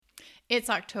It's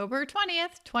October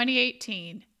 20th,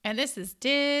 2018, and this is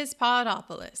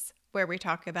Dispodopolis, where we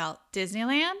talk about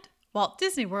Disneyland, Walt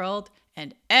Disney World,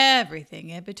 and everything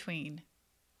in between.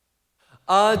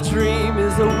 A dream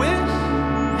is a wish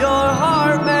your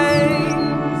heart makes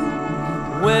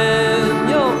when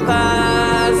you're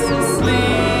fast asleep.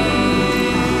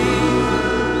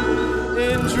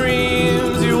 In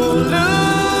dreams you will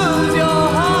lose your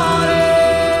heartaches.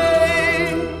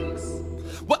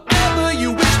 Whatever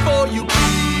you wish for, you keep.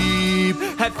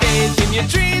 Have faith in your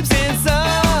dreams, and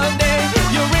someday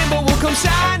your rainbow will come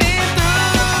shining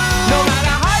through. No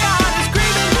matter how your heart is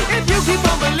screaming, if you keep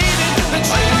on believing, the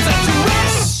dreams that you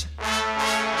wish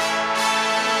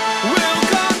will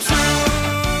come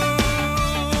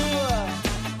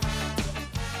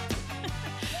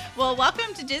true. Well,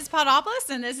 welcome to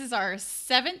Dispodopolis, and this is our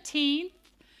 17th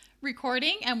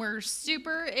recording, and we're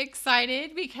super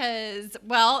excited because,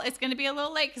 well, it's going to be a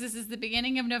little late because this is the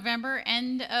beginning of November,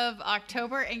 end of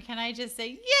October, and can I just say,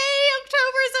 yay,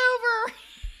 October's over!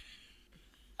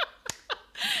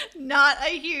 Not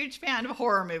a huge fan of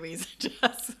horror movies,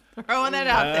 just throwing that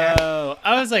out there. Oh,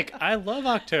 I was like, I love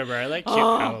October. I like cute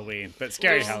Halloween, but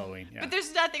scary Halloween. Yeah. But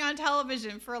there's nothing on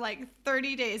television for like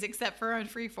 30 days except for on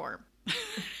Freeform.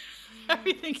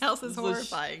 Everything else is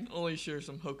horrifying. Only share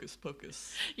some Hocus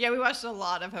Pocus. Yeah, we watched a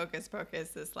lot of Hocus Pocus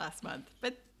this last month.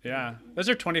 But Yeah, it was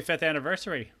our 25th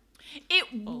anniversary. it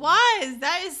was.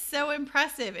 That is so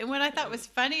impressive. And what I thought was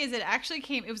funny is it actually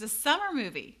came, it was a summer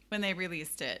movie when they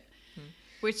released it,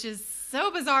 which is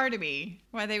so bizarre to me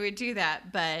why they would do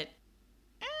that. But,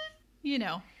 you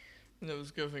know. And it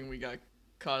was a good thing we got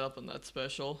caught up on that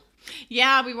special.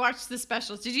 Yeah, we watched the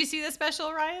specials. Did you see the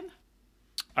special, Ryan?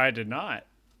 I did not.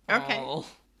 Okay.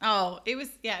 Oh, It was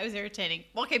irritating.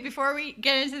 Okay, before we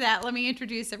get into that, let me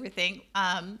introduce everything.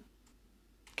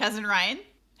 Cousin Ryan,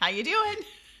 how you doing?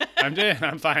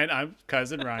 I'm fine. I'm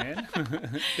cousin Ryan.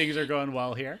 Things are going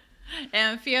well here.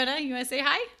 And Fiona, you want to say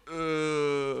hi?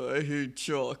 I hate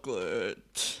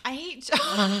chocolate. I hate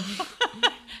chocolate.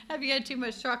 Have you had too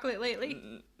much chocolate lately?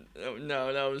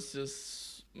 No, that was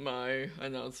just my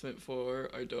announcement for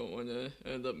I don't want to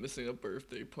end up missing a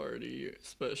birthday party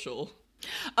special.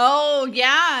 Oh,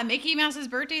 yeah. Mickey Mouse's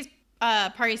birthday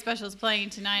party special is playing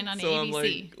tonight on So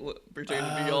ABC. I'm like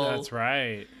pretending to be Oh, all that's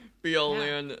right. Yeah.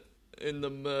 land in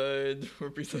the mud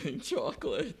representing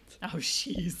chocolate. Oh,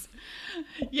 jeez.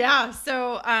 Yeah,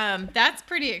 so that's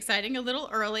pretty exciting. A little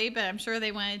early, but I'm sure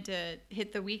they wanted to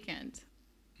hit the weekend.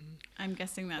 I'm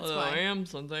guessing that's Although why. I am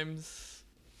sometimes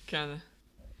kind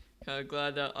of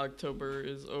glad that October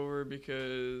is over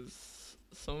because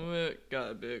some of it got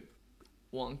a bit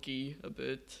wonky a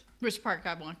bit. Which part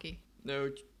got wonky? No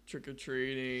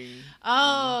trick-or-treating.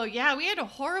 Oh, yeah. We had a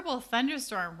horrible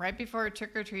thunderstorm right before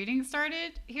trick-or-treating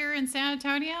started here in San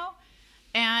Antonio.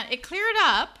 And it cleared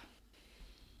up.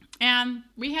 And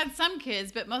we had some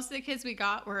kids, but most of the kids we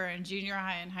got were in junior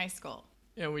high and high school.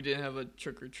 Yeah, we didn't have a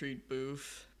trick-or-treat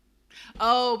booth.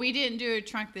 Oh, we didn't do a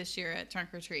trunk this year at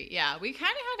Trunk or Treat. Yeah, we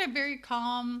kind of had a very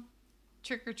calm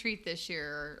trick-or-treat this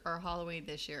year or Halloween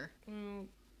this year. Well,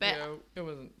 But- yeah, it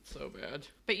wasn't so bad.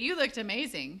 But you looked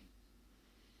amazing.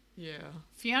 Yeah.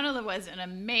 Fiona was an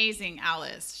amazing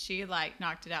Alice. She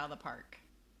knocked it out of the park.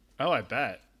 Oh, I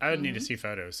bet. I would need to see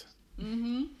photos.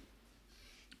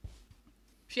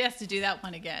 She has to do that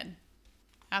one again.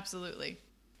 Absolutely.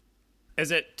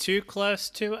 Is it too close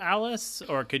to Alice,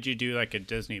 or could you do like a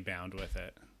Disney bound with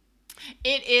it?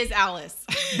 It is Alice.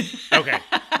 Okay.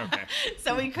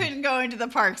 So we couldn't go into the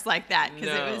parks like that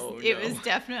because No, it no. was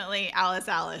definitely Alice.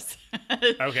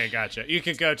 Okay, gotcha. You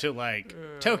could go to like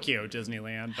Tokyo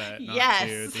Disneyland, but not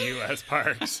Yes. to the U.S.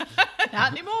 parks.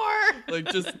 Not anymore. Like,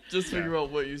 just figure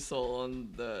out what you saw on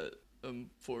that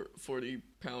 40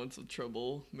 Pounds of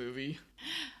Trouble movie.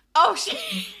 Oh,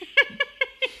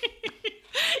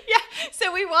 yeah.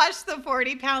 So we watched the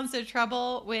 40 Pounds of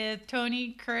Trouble with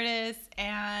Tony Curtis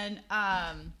and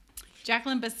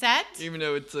Jacqueline Bisset. Even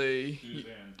though it's a...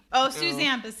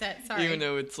 Suzanne Bisset. Sorry. Even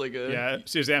though it's like a... Yeah,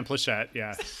 Suzanne Plachette.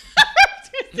 Yeah.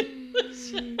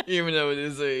 Even though it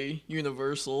is a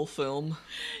Universal film.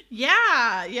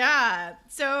 Yeah.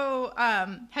 So,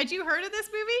 had you heard of this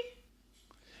movie?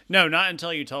 No, not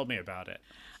until you told me about it.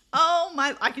 Oh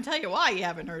my! I can tell you why you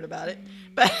haven't heard about it,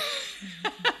 but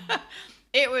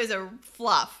it was a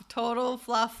total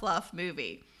fluff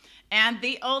movie, and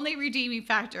the only redeeming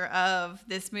factor of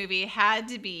this movie had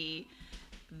to be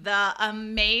the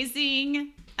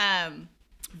amazing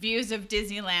views of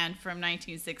Disneyland from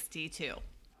 1962.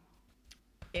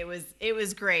 It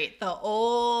was great. The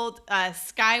old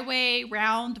Skyway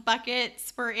round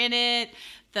buckets were in it.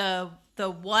 The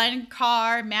one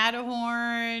car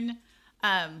Matterhorn.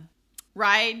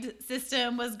 ride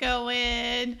system was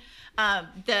going.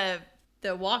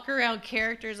 The walk around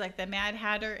characters like the Mad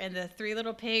Hatter and the Three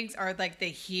Little Pigs are like the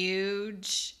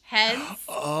huge heads.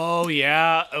 Oh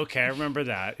yeah, okay, I remember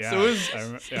that. Yeah, So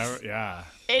is- yeah.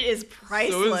 It is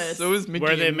priceless. So is Mickey.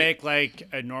 Where they and- make like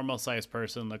a normal sized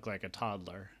person look like a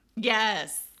toddler.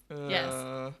 Yes.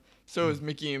 Yes. So is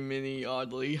Mickey and Minnie,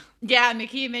 oddly. Yeah,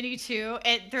 Mickey and Minnie too.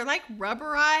 And they're like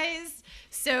rubberized.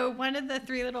 So one of the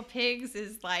Three Little Pigs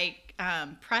is like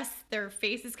their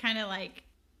face is kind of like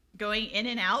going in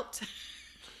and out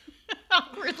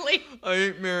awkwardly. I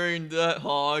ain't marrying that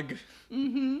hog.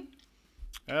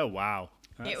 Oh wow,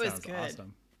 that It was sounds good.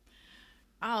 awesome.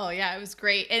 Oh yeah, it was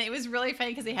great. And it was really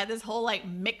funny because they had this whole like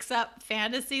mix up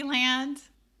fantasy land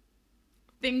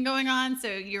thing going on. So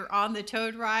you're on the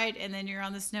Toad ride and then you're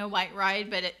on the Snow White ride,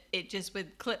 but it just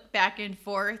would clip back and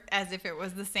forth as if it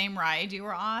was the same ride you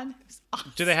were on. It was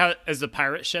awesome. Do they have is the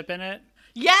pirate ship in it?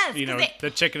 Yes, You know, 'cause the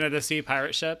Chicken of the Sea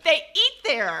pirate ship. they eat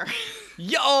there.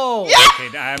 Yo!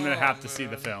 Okay, I'm gonna have to see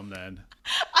the film then,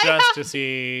 I just have- to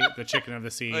see the Chicken of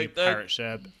the Sea Like that- pirate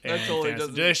ship. that and totally fantasy.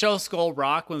 doesn't- Do they show Skull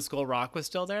Rock when Skull Rock was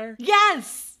still there?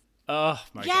 Yes. Oh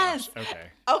my Yes. gosh. Okay.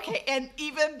 Okay, and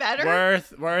even better.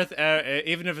 Worth.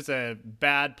 Even if it's a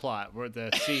bad plot, where the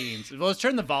scenes. Well, let's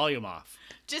turn the volume off.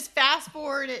 Just fast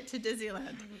forward it to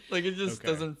Disneyland. Like, it just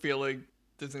Okay. doesn't feel like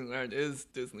Disneyland is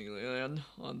Disneyland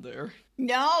on there.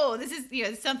 No, this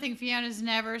is something Fiona's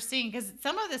never seen because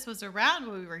some of this was around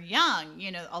when we were young.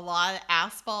 A lot of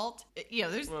asphalt.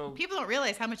 There's Well- people don't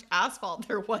realize how much asphalt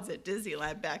there was at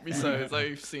Disneyland back then. Besides,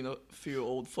 I've seen a few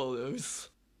old photos.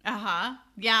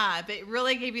 Yeah, but it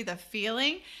really gave you the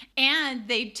feeling, and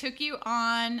they took you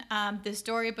on the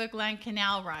Storybook Land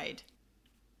Canal ride.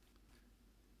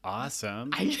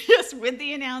 Awesome. I just with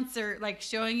the announcer like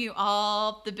showing you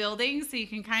all the buildings so you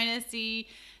can kind of see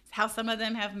how some of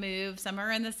them have moved, some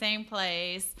are in the same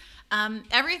place.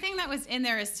 Everything that was in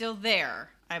there is still there,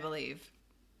 I believe.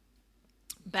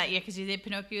 But yeah, because you did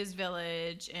Pinocchio's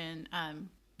Village and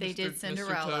they did Mr.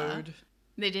 Cinderella. Toad,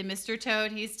 They did Mr.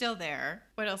 Toad, he's still there.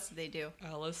 What else did they do?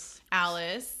 Alice.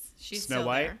 Alice, she's Snow still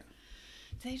White? there.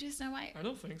 Did they do Snow White? I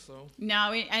don't think so. No,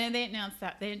 I know they announced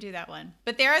that. They didn't do that one.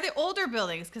 But they are the older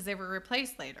buildings because they were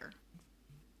replaced later.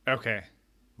 Okay.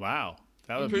 Wow.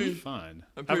 That would pretty- be fun.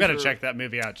 I'm I've pretty got to sure- check that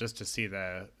movie out just to see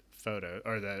the photo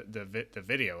or the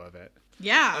video of it.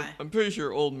 Yeah. I'm pretty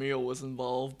sure Old Meal was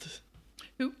involved.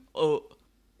 Who? Oh,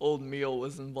 Old Meal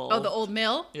was involved. Oh, the old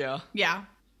mill? Yeah. Yeah.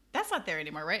 That's not there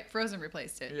anymore, right? Frozen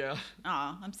replaced it. Yeah.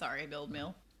 Aw, I'm sorry, the old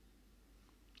mill.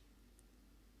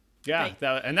 Yeah, Right.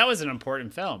 that was an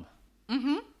important film.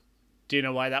 Mm-hmm. Do you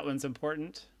know why that one's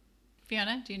important?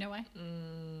 Fiona, do you know why?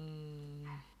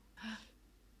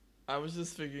 I was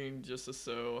just thinking just to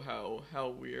show how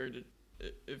weird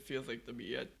it feels like to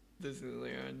be at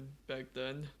Disneyland back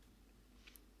then.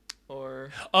 Or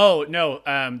Oh no,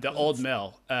 the Old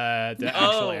Mill, the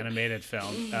actual Oh. animated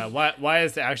film. Why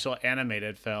is the actual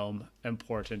animated film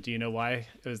important? Do you know why?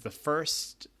 It was the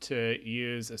first to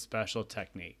use a special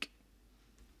technique.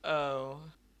 oh,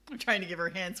 I'm trying to give her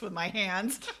hints with my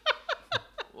hands.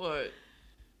 what?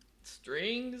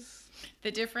 Strings?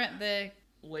 the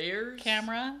Layers?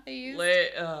 camera they used.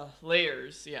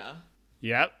 Layers, yeah.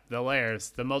 Yep, the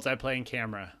layers, the multiplane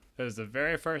camera. It was the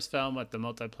very first film with the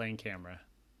multiplane camera.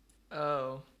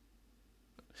 Oh.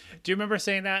 Do you remember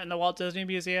seeing that in the Walt Disney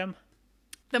Museum?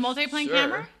 The multiplane Sure.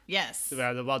 camera? Yes.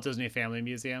 The Walt Disney Family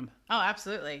Museum? Oh,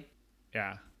 absolutely.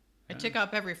 Yeah. It took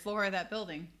up every floor of that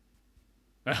building.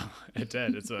 Oh, it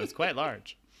did. It's quite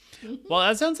large. Well,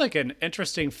 that sounds like an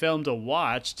interesting film to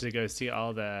watch to go see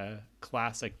all the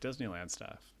classic Disneyland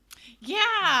stuff.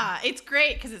 Yeah, it's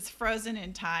great because it's frozen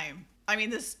in time. I mean,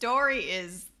 the story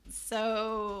is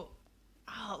so.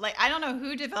 I don't know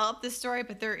who developed this story,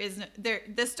 but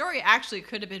the story actually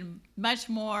could have been much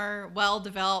more well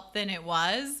developed than it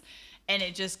was, and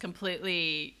it just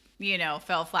completely,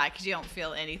 fell flat because you don't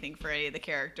feel anything for any of the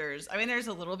characters. I mean, there's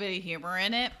a little bit of humor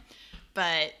in it,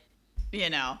 but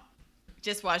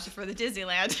just watch it for the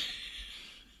Disneyland.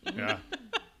 Yeah.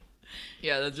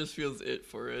 Yeah, that just feels it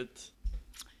for it.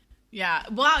 Yeah,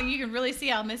 wow, you can really see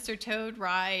how Mr. Toad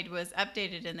ride was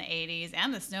updated in the 80s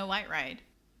and the Snow White ride.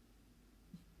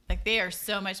 Like, they are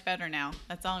so much better now.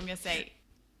 That's all I'm going to say.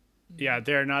 Yeah,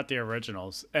 they're not the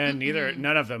originals, and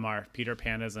none of them are. Peter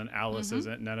Pan isn't, Alice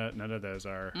isn't. None of those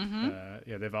are.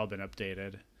 Yeah, they've all been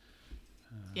updated.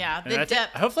 Yeah, And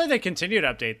hopefully they continue to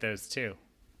update those too.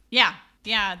 yeah,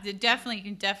 you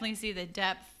can definitely see the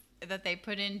depth that they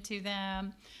put into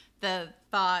them, the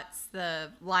thoughts, the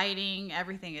lighting,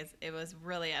 everything it was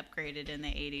really upgraded in the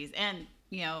 80s. And,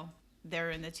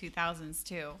 they're in the 2000s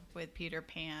too with Peter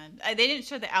Pan. They didn't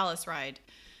show the Alice ride,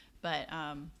 but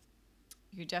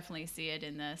you definitely see it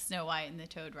in the Snow White and the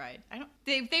Toad ride.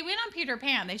 They went on Peter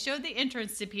Pan. They showed the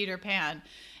entrance to Peter Pan,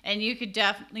 and you could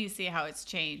definitely see how it's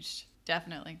changed.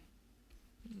 Definitely,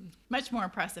 much more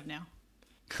impressive now.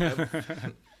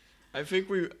 I think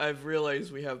I've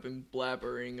realized we have been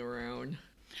blabbering around.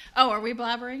 Oh, are we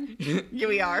blabbering? Yeah,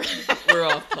 we are. We're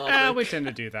off topic. We tend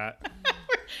to do that.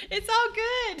 It's all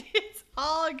good. It's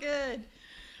all good.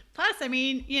 Plus, I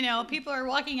mean, you know, people are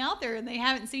walking out there and they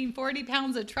haven't seen 40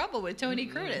 Pounds of Trouble with Tony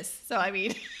Curtis. So, I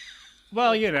mean.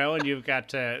 Well, you know, and you've got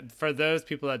to, for those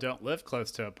people that don't live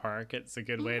close to a park, it's a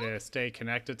good way to stay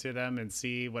connected to them and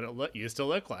see what it used to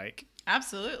look like.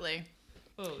 Absolutely.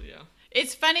 Oh, yeah.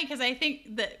 It's funny because I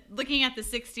think that looking at the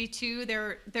 62,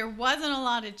 there wasn't a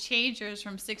lot of changes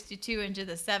from 62 into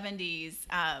the 70s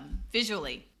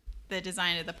visually, the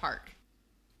design of the park.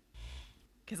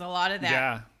 Because a lot of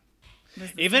that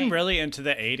was the even same. really into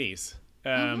the 80s.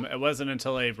 It wasn't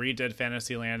until they redid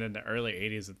Fantasyland in the early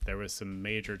 80s that there was some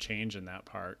major change in that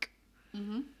park.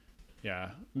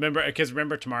 Yeah. Remember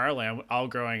Tomorrowland, all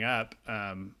growing up,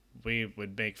 we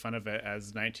would make fun of it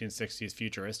as 1960s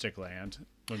futuristic land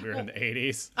when we were in the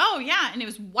 80s. Oh, yeah. And it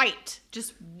was white.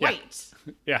 Just white.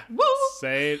 Yeah. Woo!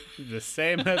 Say the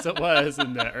same as it was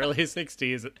in the early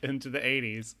 60s into the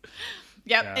 80s.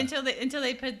 Yep. Yeah. Until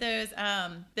they put those,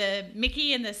 the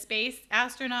Mickey and the space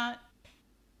astronaut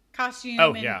costume.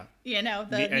 Oh, and, yeah. You know,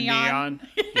 the And neon.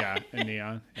 Yeah, and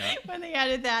neon. Yeah. When they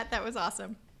added that was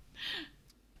awesome.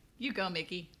 You go,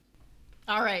 Mickey.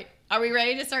 All right. Are we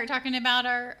ready to start talking about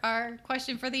our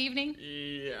question for the evening?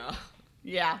 Yeah.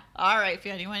 Yeah. All right,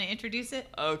 Fiona, you want to introduce it?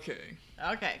 Okay.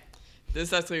 Okay.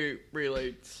 This actually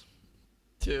relates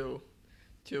to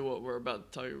what we're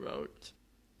about to talk about.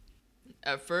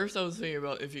 At first, I was thinking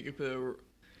about if you could put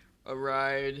a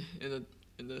ride in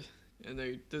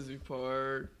a Disney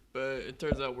park, but it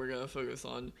turns out we're gonna focus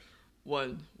on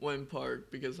one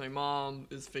park because my mom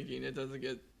is thinking it doesn't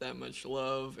get that much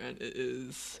love, and it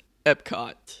is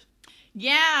Epcot.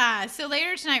 Yeah. So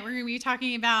later tonight, we're going to be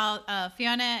talking about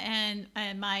Fiona and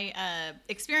my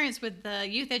experience with the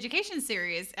youth education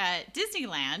series at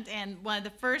Disneyland. And one of the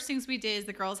first things we did is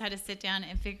the girls had to sit down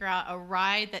and figure out a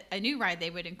new ride they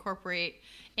would incorporate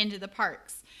into the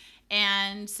parks.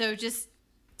 And so just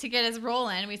to get us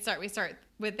rolling, we start with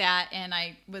that. And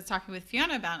I was talking with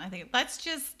Fiona about it. I think let's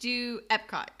just do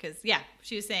Epcot because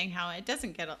she was saying how it's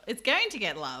going to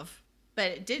get love,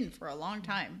 but it didn't for a long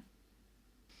time.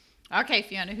 Okay,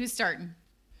 Fiona, who's starting?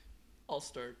 I'll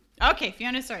start. Okay,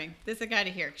 Fiona's starting. This is a guy to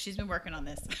hear. She's been working on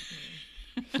this.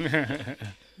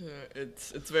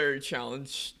 It's very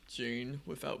challenging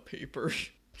without paper.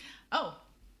 Oh,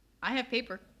 I have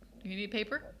paper. You need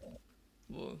paper?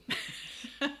 Well,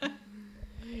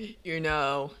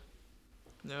 no.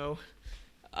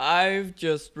 I've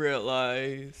just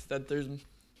realized that there's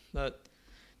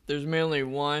mainly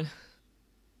one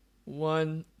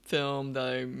film that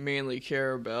I mainly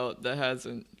care about that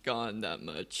hasn't gone that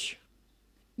much.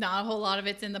 Not a whole lot of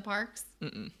it's in the parks?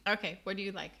 Mm-mm. Okay, what do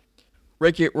you like?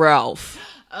 Wreck-It Ralph.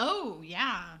 Oh,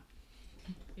 yeah.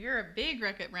 You're a big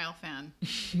Wreck-It Ralph fan.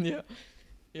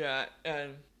 Yeah,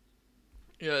 and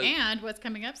And what's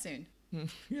coming up soon?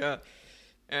 yeah,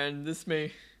 and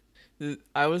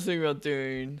I was thinking about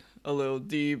doing a little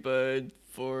debut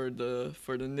for the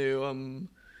new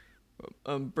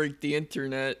Break the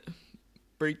Internet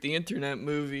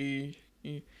movie,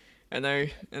 and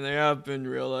I have been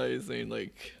realizing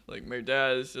like my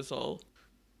dad is just all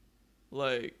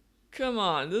like, come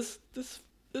on, this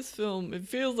film, it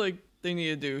feels like they need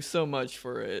to do so much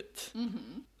for it.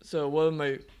 Mm-hmm. So what am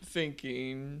I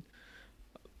thinking?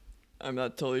 I'm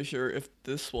not totally sure if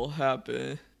this will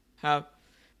happen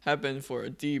for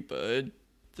a debut.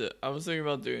 I was thinking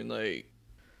about doing like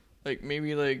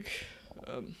maybe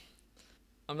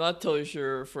I'm not totally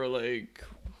sure for a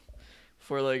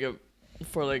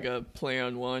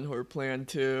plan 1 or plan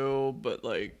 2, but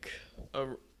like a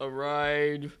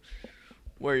ride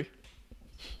where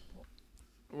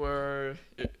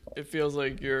it feels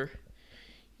like you're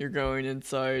going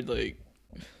inside like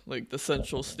the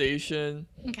central station.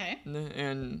 Okay.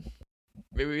 And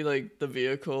maybe like the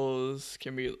vehicles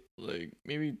can be like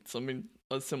maybe something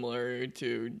similar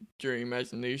to Journey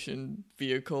Imagination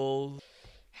vehicles.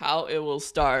 How it will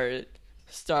start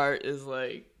is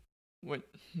like when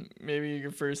maybe you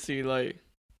can first see like,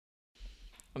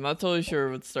 I'm not totally sure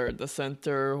if it start at the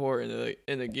center or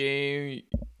in a game.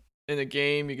 In a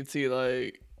game you can see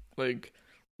like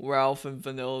Ralph and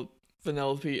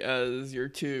Vanellope as your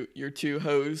two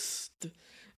hosts,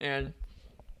 and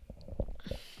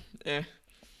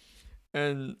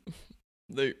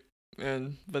they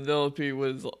and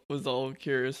Vanellope was all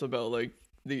curious about like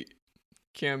the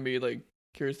can be like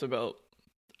curious about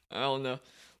I don't know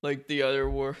like the other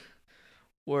world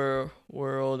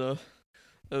of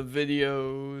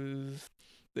videos.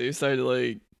 They decided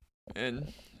like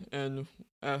and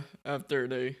after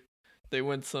they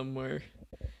went somewhere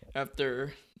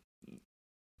after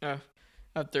uh,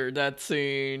 after that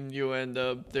scene you end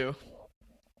up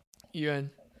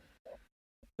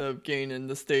gaining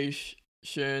the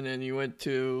station and you went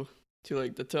to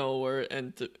like the tunnel where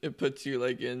it puts you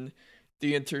like in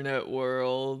the internet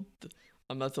world.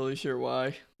 I'm not totally sure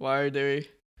why they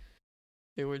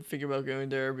would think about going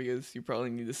there because you probably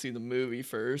need to see the movie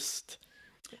first.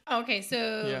 Okay,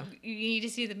 so Yeah. you need to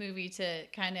see the movie to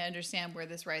kind of understand where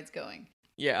this ride's going.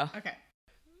 Yeah. Okay.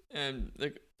 And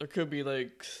there could be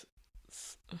like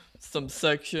some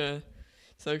sections.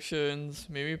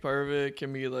 Maybe part of it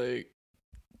can be like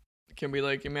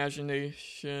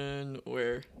imagination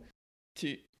where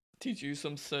teach you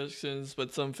some sections,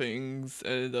 but some things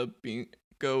ended up being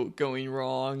going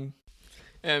wrong,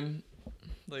 and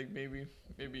like maybe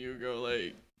you go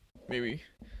like maybe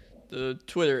the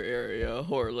Twitter area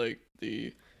or like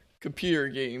the computer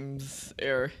games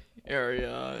area,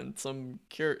 and some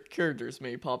characters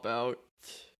may pop out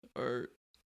or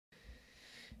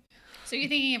So you're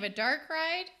thinking of a dark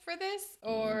ride for this,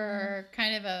 or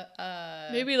kind of a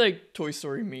maybe like Toy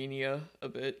Story Mania a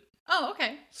bit. Oh,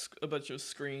 okay. A bunch of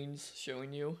screens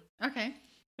showing you, Okay.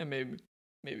 and maybe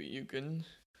you can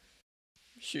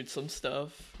shoot some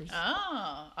stuff.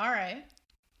 Oh, all right.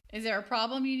 Is there a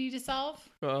problem you need to solve?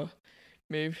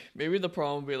 Maybe the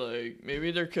problem would be like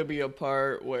maybe there could be a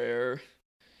part where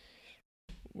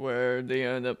they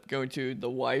end up going to the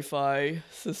Wi-Fi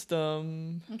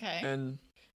system, Okay.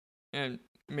 and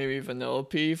maybe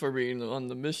Vanellope for being on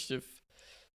the mischief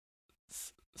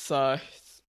side,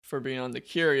 for being on the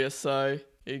curious side,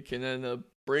 it can end up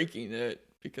breaking it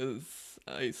because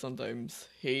I sometimes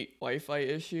hate Wi-Fi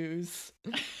issues.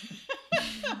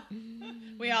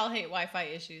 We all hate Wi-Fi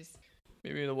issues.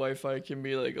 Maybe the Wi-Fi can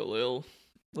be like a little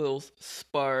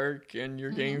spark, and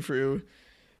you're getting through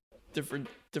different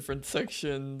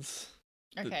sections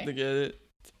Okay. to get it.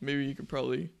 Maybe they could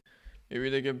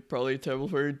probably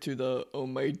teleport to the Oh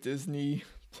My Disney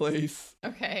place.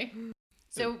 Okay.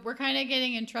 So we're kind of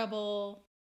getting in trouble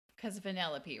because of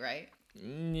Vanellope, right?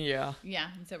 Yeah. Yeah.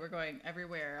 And so we're going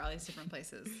everywhere, all these different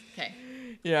places. Okay.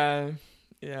 Yeah.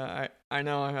 I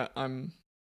know I'm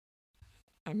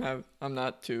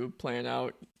not too planned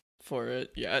out for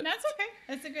it yet. That's okay.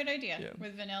 That's a good idea. Yeah.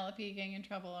 With Vanellope getting in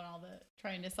trouble and all the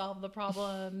trying to solve the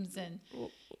problems and Well,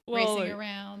 racing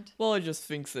around. Well, it just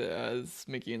thinks it as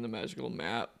Mickey and the Magical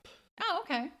Map. Oh,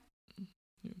 okay.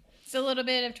 Yeah. So a little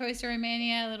bit of Toy Story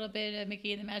Mania, a little bit of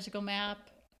Mickey and the Magical Map,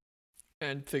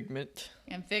 And Figment.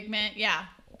 and Figment. Yeah.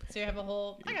 So you have a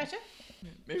whole. I gotcha.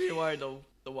 Maybe why the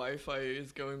Wi-Fi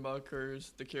is going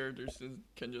bonkers. The characters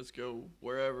can just go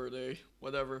wherever they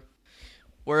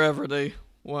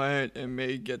want, and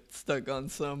may get stuck on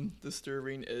some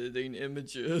disturbing editing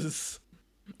images.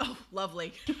 Oh,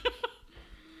 lovely.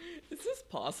 Is this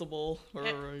possible?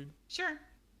 Alright. Sure.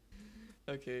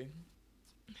 Okay.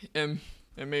 And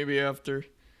maybe after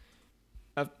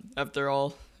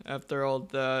all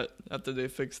that, after they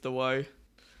fix the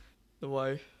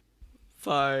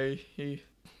Wi-Fi,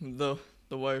 the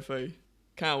Wi-Fi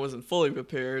kind of wasn't fully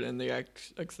prepared, and they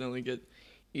accidentally get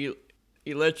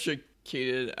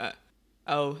electrocuted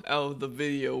out of the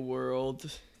video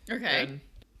world. Okay. And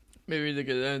maybe they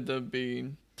could end up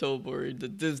being teleported to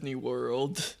Disney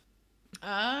World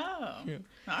Oh. Yeah.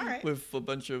 All right. with a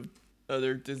bunch of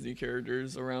other Disney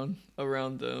characters around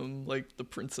them, like the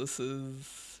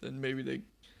princesses, and maybe they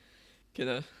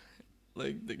can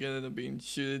end up being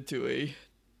shooted to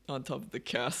on top of the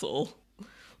castle,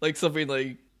 like something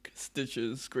like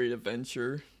Stitch's Great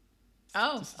Adventure.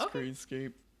 Oh, Just okay. Great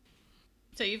Escape.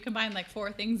 So you've combined like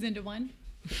 4 things into one?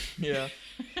 Yeah.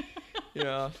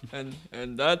 Yeah, and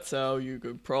that's how you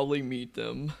could probably meet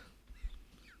them.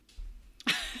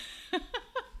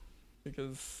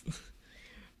 because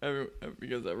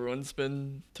everyone's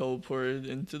been teleported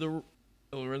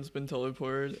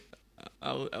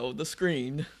out of the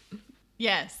screen.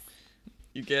 Yes.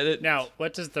 You get it? Now,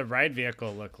 what does the ride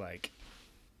vehicle look like?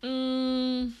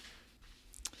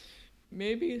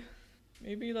 Maybe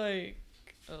like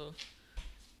a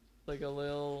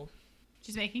little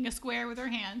She's making a square with her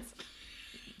hands.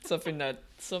 something that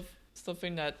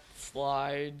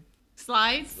slides.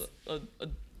 Slides? A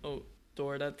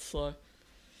door that slides,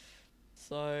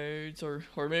 or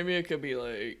maybe it could be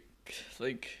like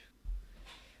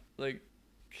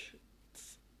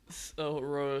a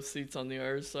row of seats on the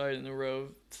other side and a row of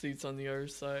seats on the other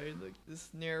side, like this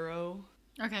narrow.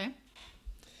 Okay.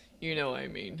 You know what I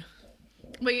mean?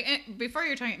 Wait, before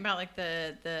you're talking about like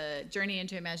the Journey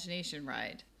into Imagination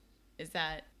ride, is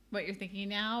that what you're thinking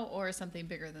now, or something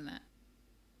bigger than that?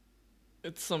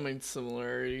 It's something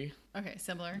similarity. Okay,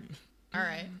 similar. All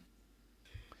right.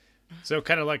 So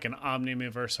kind of like an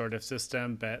Omnimover sort of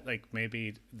system, but like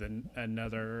maybe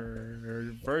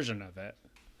another version of it,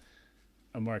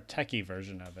 a more techie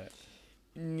version of it.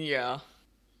 Yeah.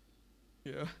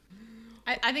 Yeah.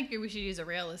 I think we should use a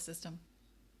railless system.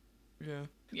 Yeah.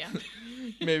 Yeah.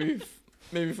 maybe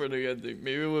for the ending.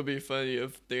 Maybe it would be funny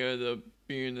if they ended up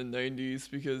being in the 90s,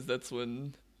 because that's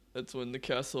when the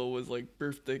castle was like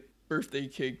birthday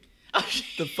cake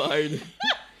defined.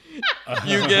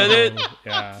 You get it?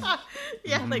 Yeah.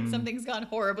 Yeah, like something's gone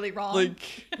horribly wrong.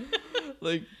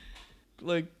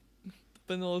 like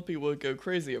Penelope would go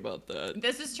crazy about that.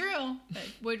 This is true.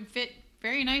 It would fit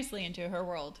very nicely into her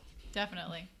world.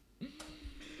 Definitely.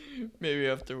 Maybe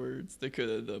afterwards they could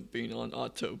end up being on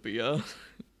Autopia.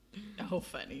 Oh,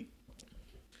 funny.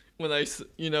 When I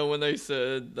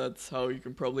said that's how you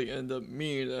can probably end up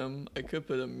meeting them, I could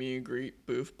put a meet and greet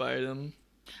booth by them.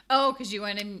 Oh, because you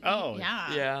went in. Oh.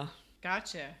 Yeah. Yeah.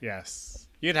 Gotcha. Yes.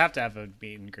 You'd have to have a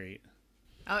meet and greet.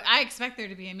 Oh, I expect there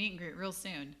to be a meet and greet real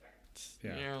soon.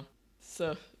 Yeah.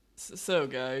 So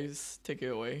guys, take it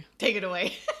away. Take it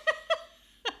away.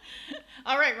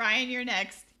 All right, Ryan, you're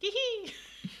next. Hee-hee.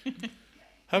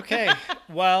 Okay.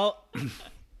 Well,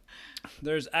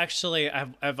 there's actually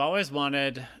I've always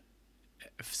wanted,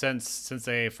 since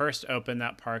they first opened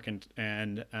that park,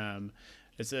 and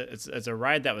it's a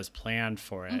ride that was planned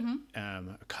for it. A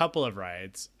couple of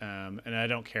rides, and I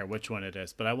don't care which one it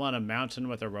is, but I want a mountain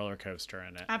with a roller coaster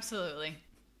in it. Absolutely.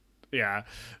 Yeah.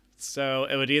 So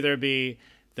it would either be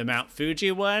the Mount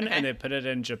Fuji one, Okay. and they put it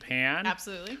in Japan.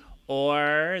 Absolutely.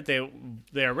 Or they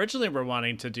originally were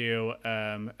wanting to do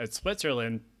a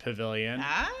Switzerland pavilion.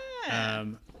 Ah.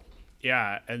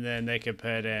 Yeah, and then they could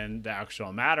put in the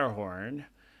actual Matterhorn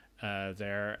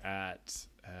there at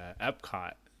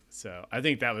Epcot. So I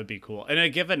think that would be cool, and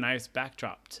it'd give a nice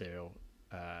backdrop to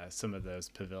some of those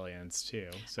pavilions too.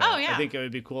 So Oh, yeah. I think it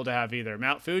would be cool to have either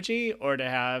Mount Fuji or to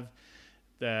have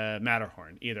the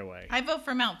Matterhorn. Either way, I vote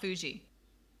for Mount Fuji.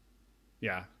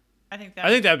 yeah. I think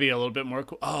that'd be a little bit more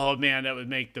cool. Oh man, that would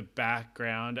make the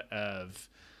background of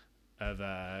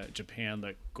Japan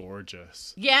look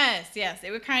gorgeous. Yes.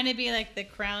 It would kind of be like the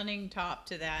crowning top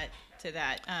to that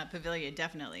pavilion,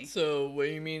 definitely. So what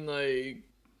do you mean, like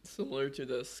similar to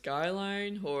the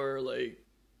skyline, or like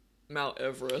Mount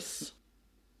Everest?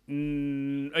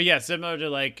 Oh yeah, similar to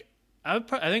like I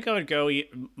think I would go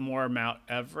more Mount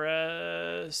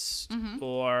Everest,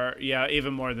 or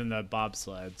even more than the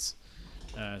bobsleds.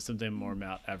 Something more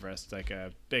Mount Everest, like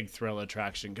a big thrill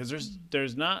attraction, because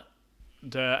there's not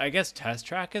I guess Test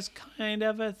Track is kind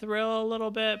of a thrill a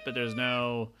little bit, but there's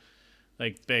no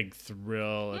like big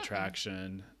thrill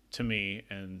attraction to me,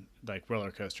 and like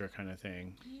roller coaster kind of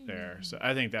thing there. So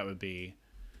I think that would be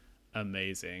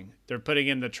amazing. They're putting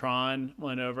in the Tron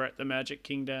one over at the Magic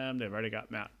Kingdom. They've already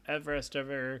got Mount Everest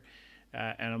over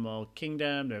at Animal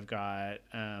Kingdom. They've got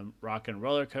Rock and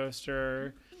Roller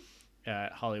Coaster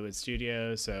at Hollywood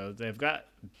Studios. So they've got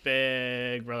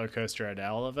big roller coaster at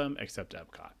all of them except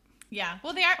Epcot. Yeah.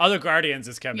 Well, they are. Other Guardians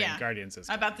is coming. Yeah. Guardians is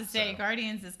I'm coming. about to say, so.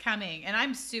 Guardians is coming, and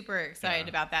I'm super excited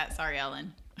about that. Sorry,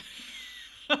 Ellen.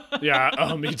 Yeah.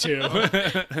 Oh, me too. Sorry,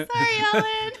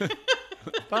 Ellen.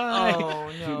 Bye.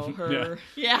 Oh no, her.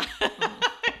 Yeah.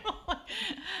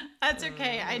 That's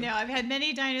okay. I know. I've had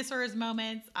many dinosaurs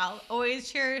moments. I'll always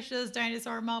cherish those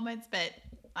dinosaur moments, but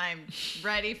I'm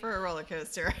ready for a roller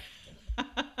coaster.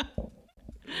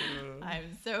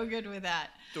 I'm so good with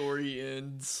that. Story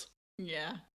ends.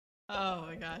 Yeah. Oh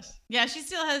my gosh. Yeah, she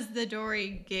still has the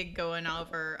Dory gig going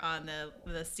over on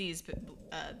the Seas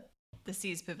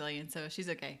Pavilion, so she's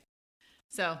okay.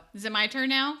 So, is it my turn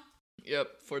now? Yep,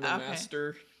 for the Okay.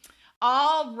 master.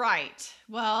 All right.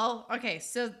 Well, okay,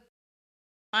 so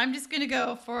I'm just going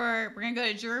to we're going to go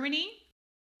to Germany,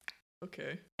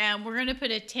 Okay. and we're going to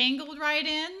put a Tangled ride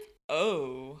in,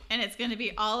 Oh, and it's going to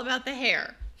be all about the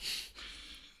hair.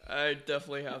 I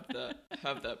definitely have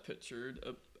that pictured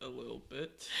a little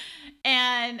bit.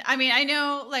 And I mean, I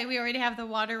know like we already have the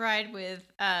water ride with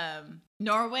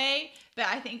Norway, but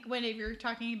I think when if you're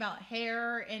talking about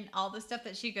hair and all the stuff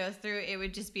that she goes through, it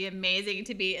would just be amazing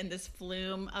to be in this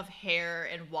flume of hair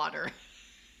and water.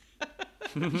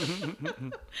 And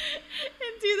do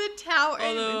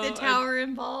Although the tower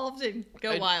involved and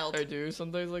go wild. I do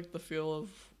sometimes like the feel of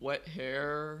wet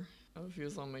hair. How it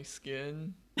feels on my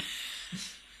skin.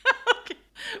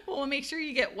 Well, make sure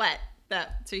you get wet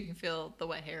so you can feel the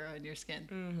wet hair on your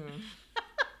skin.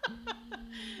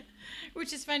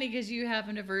 Which is funny because you have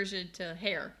an aversion to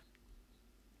hair.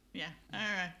 Yeah. All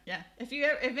right. Yeah. If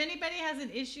anybody has an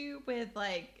issue with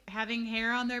like having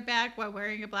hair on their back while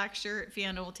wearing a black shirt,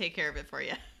 Fiona will take care of it for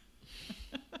you.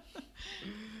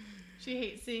 She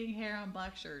hates seeing hair on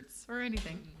black shirts or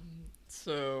anything.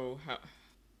 So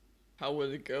how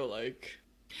would it go? Like,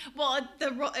 Well,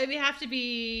 it would have to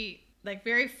be like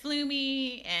very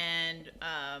flumy and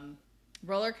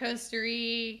roller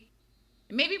coastery.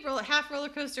 Maybe half roller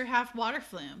coaster, half water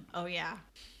flume. Oh yeah.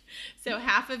 So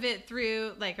half of it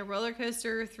through like a roller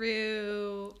coaster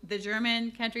through the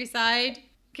German countryside.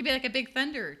 Could be like a Big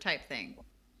Thunder type thing.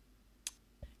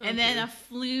 And then a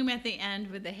flume at the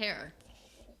end with the hair.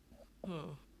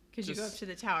 oh, Because you go up to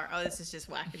the tower. Oh, this is just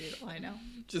wackadoodle. I know.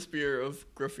 just beware of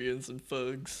gruffians and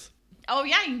thugs. Oh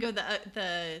yeah, you can go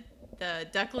the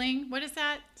duckling. What is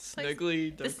that? place?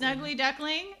 Snuggly. The Snuggly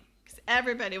Duckling. 'Cause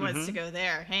everybody wants to go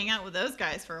there. Hang out with those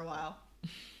guys for a while.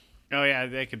 Oh yeah,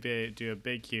 they could do a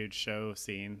big, huge show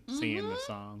scene singing the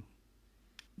song.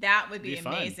 That would be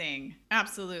Fun. amazing.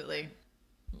 Absolutely.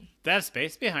 They have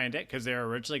space behind it because they were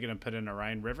originally going to put in a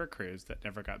Rhine River cruise that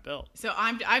never got built. So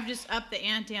I've just upped the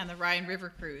ante on the Rhine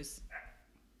River cruise.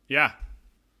 Yeah,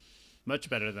 much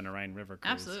better than a Rhine River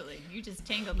cruise. Absolutely. You just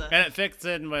tangled the. And it fits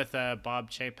in with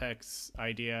Bob Chapek's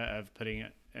idea of putting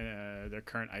their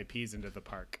current IPs into the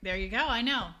park. There you go. I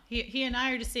know. He and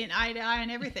I are just seeing eye to eye on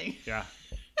everything. Yeah.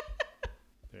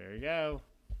 There you go.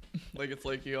 Like, it's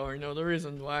like you already know the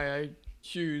reason why I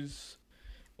choose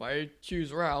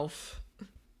Ralph.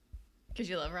 Because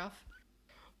you love Ralph.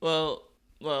 Well,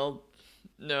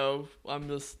 no. I'm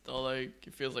just all like,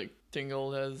 it feels like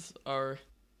Tingle has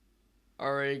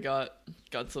already got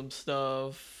some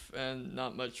stuff and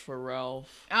not much for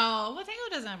Ralph. Oh, well, Tango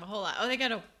doesn't have a whole lot. Oh, they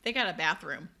got a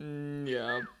bathroom.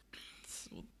 Yeah.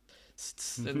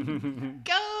 And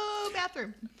Go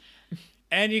bathroom.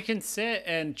 And you can sit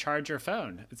and charge your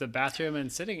phone. It's a bathroom and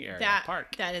sitting area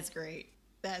park. That is great.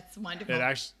 That's wonderful.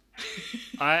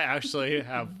 I actually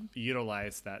have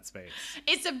utilized that space.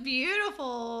 It's a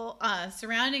beautiful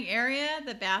surrounding area,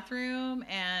 the bathroom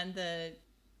and the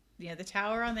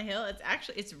tower on the hill.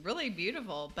 It's really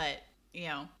beautiful, but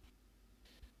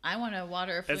I want to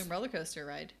water a flume roller coaster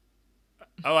ride.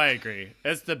 Oh, I agree.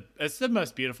 It's the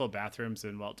most beautiful bathrooms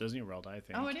in Walt Disney World, I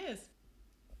think. Oh, it is.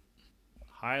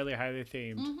 Highly, highly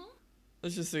themed. Mm-hmm.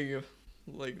 let's just think of,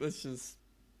 like, let's just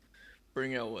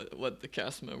bring out what the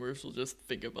cast members will just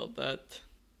think about that.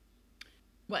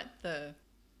 What the?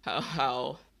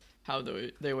 How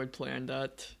they would plan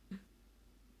that.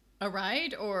 A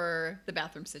ride or the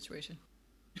bathroom situation?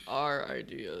 Our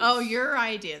ideas. Oh, your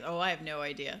ideas. Oh, I have no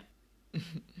idea.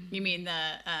 You mean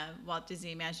the Walt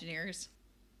Disney Imagineers?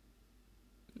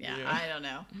 Yeah, Yeah. I don't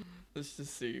know. Let's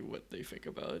just see what they think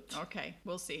about it. Okay,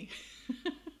 we'll see.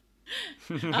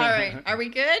 All right, are we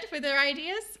good with our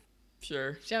ideas?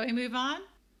 Sure. Shall we move on?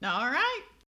 All right.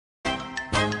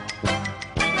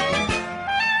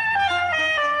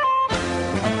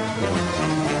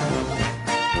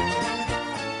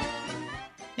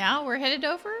 Now we're headed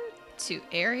over to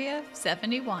Area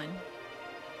 71.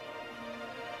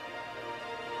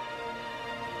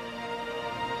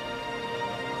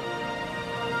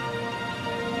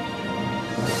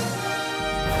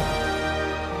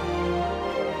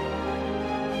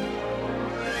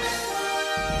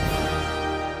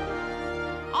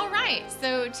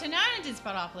 So tonight on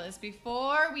Dispodopolis,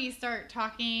 before we start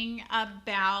talking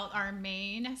about our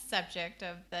main subject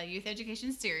of the youth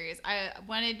education series, I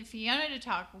wanted Fiona to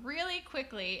talk really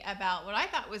quickly about what I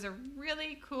thought was a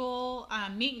really cool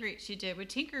meet and greet she did with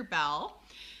Tinkerbell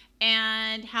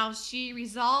and how she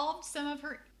resolved some of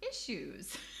her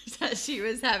issues that she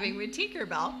was having with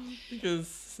Tinkerbell. Because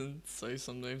since I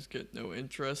sometimes get no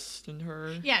interest in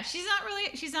her. Yeah, she's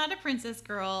not a princess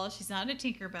girl. She's not a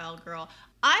Tinkerbell girl.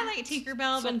 I like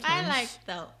Tinkerbell, but I like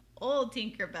the old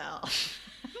Tinkerbell.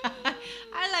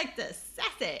 I like the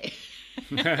sassy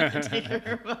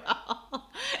Tinkerbell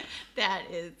that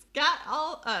is got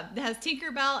all that has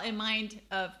Tinkerbell in mind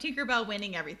of Tinkerbell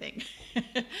winning everything.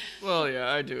 Well,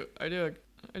 yeah, I do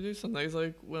sometimes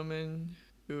like women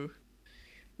who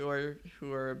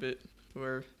are a bit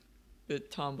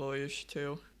tomboyish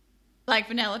too. Like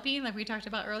Vanellope, like we talked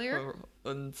about earlier.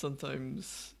 And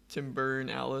sometimes Timber and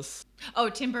Alice. Oh,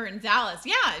 Tim Burton's Alice.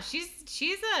 Yeah,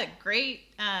 she's a great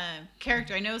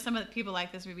character. I know some of the people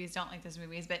like this movies, don't like this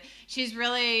movies, but she's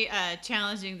really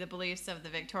challenging the beliefs of the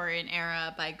Victorian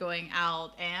era by going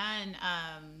out and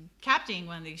captaining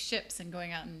one of these ships and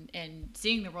going out and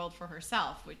seeing the world for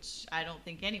herself, which I don't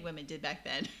think any women did back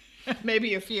then.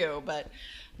 Maybe a few, but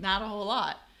not a whole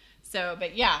lot. So,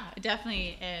 but yeah, I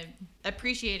definitely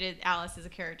appreciated Alice as a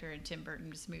character in Tim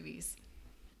Burton's movies.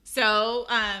 So,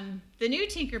 the new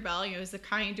Tinkerbell, is the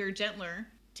kinder, gentler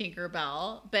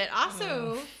Tinkerbell, but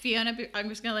also Fiona. I'm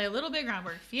just gonna lay a little bit of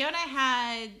groundwork. Fiona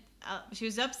had. She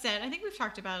was upset. I think we've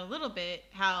talked about a little bit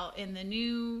how in the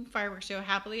new fireworks show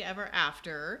Happily Ever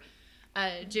After,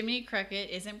 Jiminy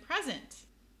Cricket isn't present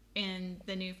in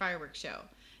the new fireworks show.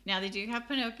 Now they do have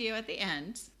Pinocchio at the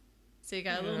end, so you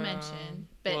got a little mention,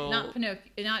 but not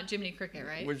Pinocchio, not Jiminy Cricket,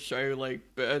 right? Which I like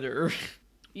better.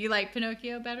 You like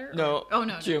Pinocchio better? No. Oh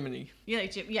no. Jiminy. You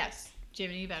like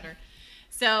Jiminy better.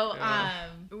 So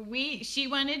she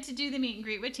wanted to do the meet and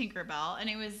greet with Tinkerbell, and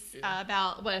it was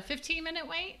about a 15-minute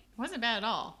wait. It wasn't bad at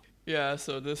all. Yeah.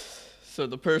 So the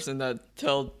person that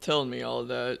told me all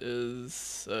that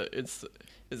is it's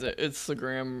an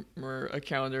Instagram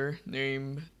accounter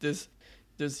named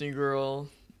Disney Girl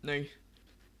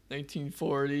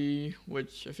 1940,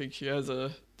 which I think she has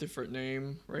a different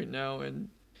name right now, and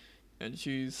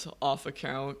she's off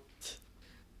account.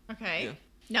 Okay. Yeah.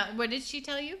 Now, what did she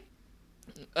tell you?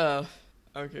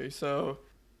 Okay, so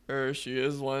she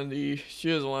is one of the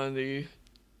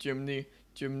Jiminy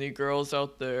girls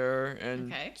out there,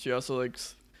 and she also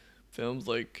likes films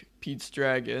like Pete's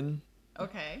Dragon.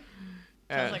 Okay.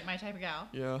 Sounds like my type of gal.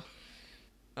 Yeah.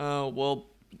 Well,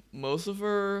 most of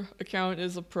her account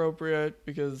is appropriate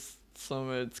because some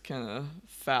of it's kind of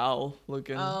foul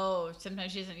looking. Oh,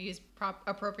 sometimes she doesn't use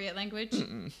appropriate language.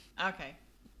 Mm-mm. Okay.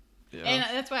 Yeah.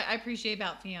 And that's what I appreciate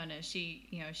about Fiona. She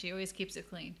always keeps it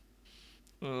clean.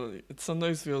 Well, it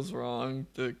sometimes feels wrong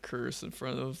to curse in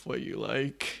front of what you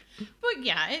like. But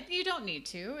yeah, you don't need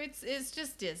to. It's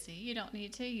just Disney. You don't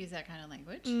need to use that kind of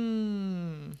language.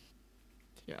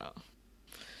 Yeah.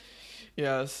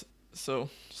 Yes. So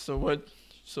what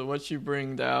you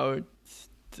bringed out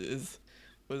was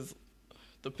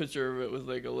the picture of it was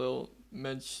like a little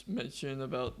mention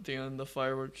about the end of the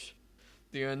fireworks,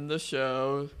 the end of the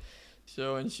show,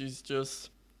 and she's just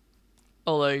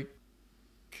like,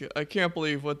 I can't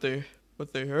believe what they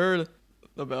heard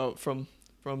about from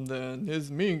then.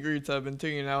 His meet and greets have been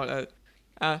taken out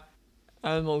at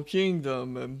Animal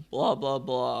Kingdom and blah blah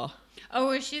blah. Oh,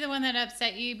 was she the one that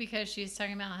upset you because she's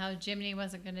talking about how Jiminy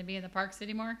wasn't going to be in the parks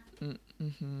anymore?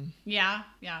 Mm-hmm. Yeah.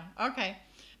 Okay.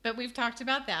 But we've talked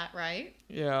about that, right?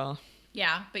 Yeah.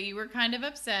 Yeah, but you were kind of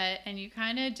upset, and you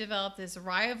kind of developed this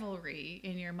rivalry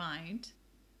in your mind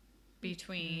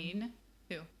between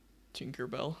who?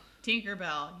 Tinkerbell.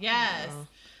 Tinkerbell, yes. Yeah.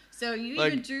 So you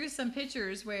even drew some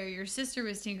pictures where your sister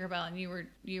was Tinkerbell and you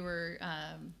were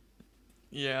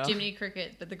Yeah. Jiminy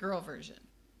Cricket, but the girl version.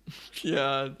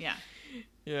 Yeah. Yeah.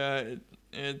 Yeah.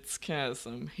 It's kind of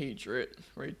some hatred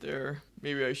right there.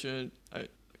 Maybe I shouldn't.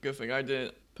 Good thing I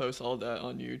didn't post all that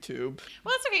on YouTube.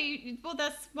 Well, that's okay. Well,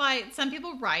 that's why some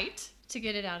people write to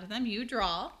get it out of them. You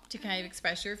draw to kind of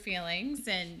express your feelings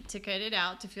and to get it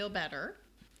out to feel better.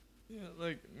 Yeah,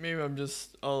 like maybe I'm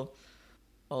just I'll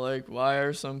like, why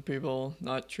are some people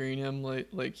not treating him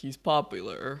like he's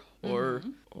popular, or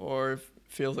it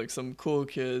feels like some cool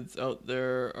kids out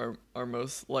there are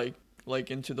most like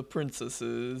into the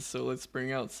princesses, so let's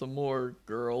bring out some more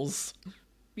girls.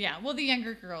 Yeah, well, the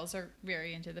younger girls are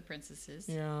very into the princesses.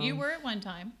 Yeah. You were at one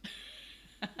time.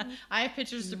 I have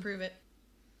pictures to prove it.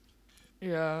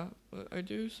 Yeah, but I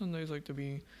do sometimes like to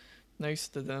be nice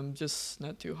to them, just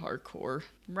not too hardcore.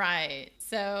 Right.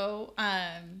 So,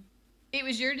 it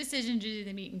was your decision to do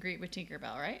the meet and greet with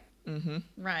Tinkerbell, right? Mm-hmm.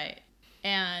 Right.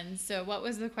 And so what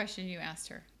was the question you asked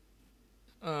her?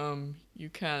 You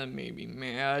kind of made me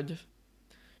mad.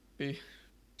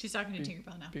 She's talking to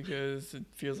Tinkerbell now. Because it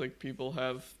feels like people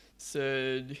have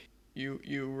said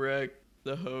you wrecked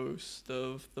the host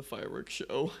of the fireworks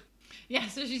show. Yeah,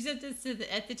 so she said this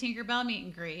at the Tinkerbell meet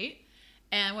and greet.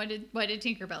 And what did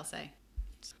Tinkerbell say?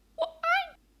 Well,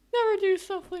 I never do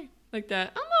something like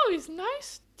that. I'm always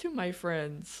nice to my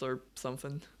friends or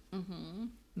something. Mm-hmm.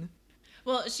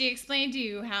 Well, she explained to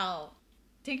you how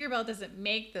Tinkerbell doesn't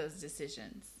make those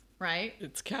decisions, right?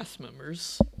 It's cast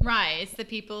members. Right. It's the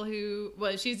people who.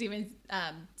 Well, she's even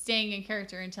staying in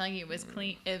character and telling you it was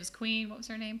Queen. It was Queen. What was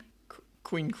her name?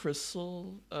 Queen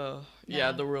Crystal.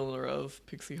 Yeah, the ruler of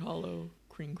Pixie Hollow.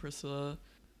 Queen Crystal.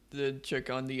 The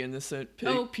chick on the innocent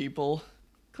people.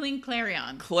 Queen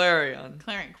Clarion. Clarion.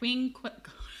 I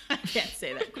can't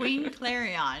say that. Queen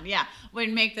Clarion. Yeah,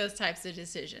 would make those types of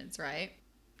decisions, right?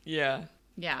 Yeah.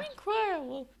 Yeah. Queen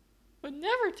Clarion would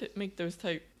never make those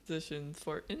type decisions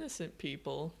for innocent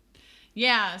people.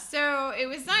 Yeah, so it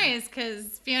was nice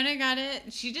because Fiona got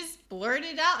it. She just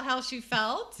blurted out how she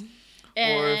felt.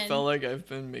 Or it felt like I've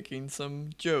been making some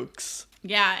jokes.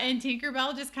 Yeah, and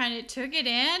Tinkerbell just kind of took it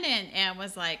in and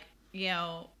was like,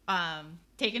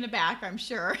 taken aback, I'm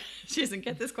sure. She doesn't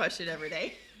get this question every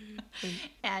day.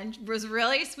 And was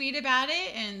really sweet about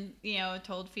it and,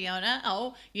 told Fiona,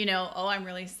 I'm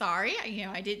really sorry.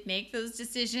 I didn't make those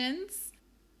decisions.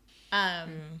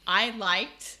 I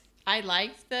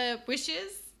liked the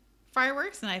wishes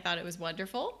fireworks and I thought it was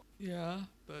wonderful. Yeah,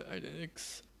 but I didn't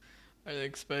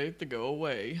expect it to go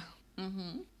away.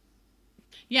 Mm-hmm.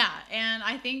 Yeah, and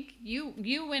I think you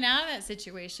went out of that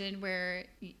situation where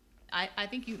I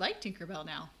think you like Tinkerbell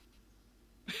now.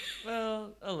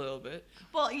 Well, a little bit.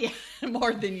 Well, yeah,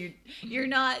 more than you. You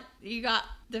got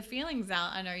the feelings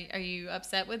out. And are you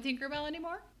upset with Tinkerbell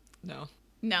anymore? No,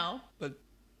 No. but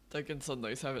I can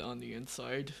sometimes have it on the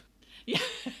inside. Yeah.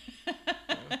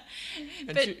 And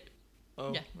But- she,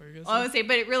 oh, yeah. what were you I gonna would say,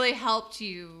 but it really helped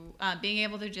you. Being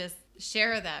able to just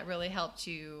share that really helped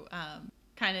you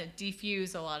kind of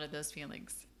defuse a lot of those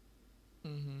feelings. say?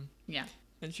 Mm-hmm. Yeah.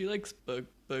 And she likes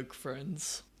bug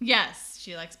friends. Yes,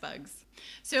 she likes bugs.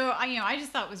 So I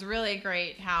just thought it was really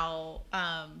great how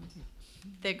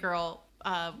the girl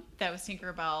that was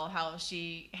Tinkerbell, how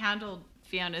she handled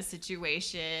Fiona's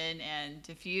situation and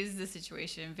diffused the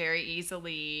situation very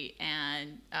easily,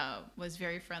 and was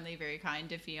very friendly, very kind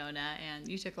to Fiona. And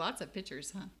you took lots of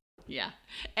pictures, huh? Yeah,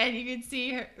 and you could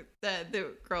see her,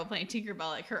 the girl playing Tinkerbell,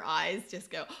 like her eyes just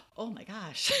go, "Oh my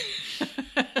gosh."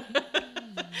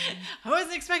 I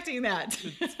wasn't expecting that.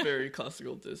 It's very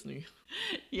classical Disney.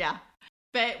 Yeah.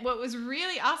 But what was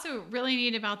also really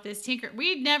neat about this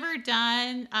we'd never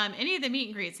done any of the meet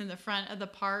and greets in the front of the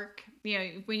park.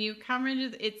 When you come into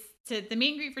the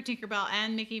meet and greet for Tinkerbell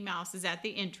and Mickey Mouse is at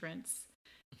the entrance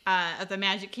of the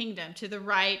Magic Kingdom to the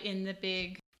right in the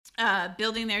big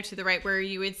building there to the right where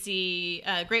you would see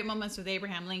Great Moments with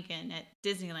Abraham Lincoln at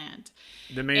Disneyland.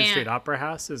 The Main Street Opera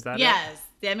House, is that Yes,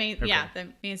 it? the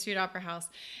Main Street Opera House.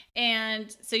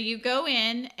 And so you go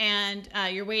in and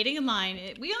you're waiting in line.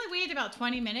 We only waited about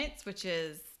 20 minutes, which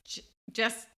is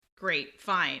just great,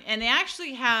 fine. And they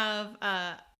actually have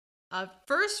a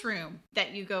first room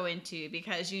that you go into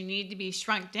because you need to be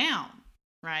shrunk down,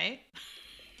 right?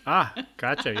 Ah,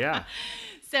 gotcha, yeah.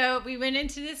 So we went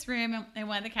into this room and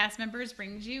one of the cast members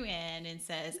brings you in and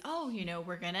says, "Oh,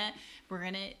 we're gonna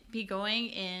be going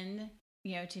in,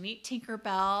 to meet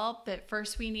Tinkerbell, but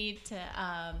first we need to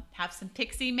have some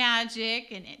pixie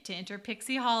magic and to enter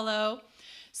Pixie Hollow."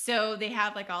 So they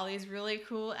have like all these really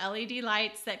cool LED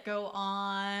lights that go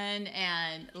on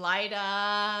and light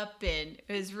up, and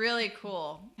it was really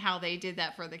cool how they did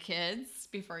that for the kids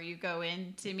before you go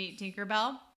in to meet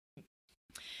Tinkerbell.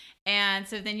 And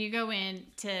so then you go in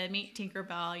to meet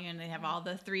Tinkerbell, they have all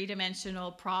the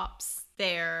 3-dimensional props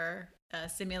there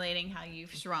simulating how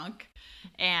you've shrunk.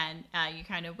 And you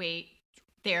kind of wait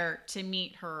there to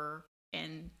meet her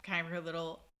in kind of her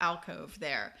little alcove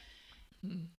there.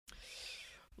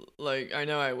 Like, I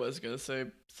know I was gonna say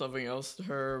something else to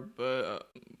her, but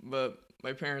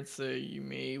my parents say you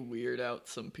may weird out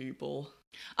some people.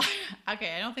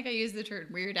 Okay, I don't think I used the term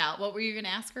weird out. What were you going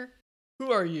to ask her?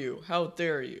 Who are you? How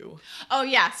dare you? Oh,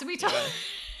 yeah. So we told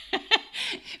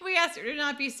we asked her to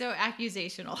not be so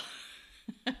accusational.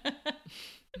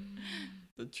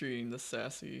 The treating the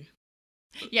sassy.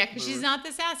 Yeah, because she's not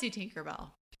the sassy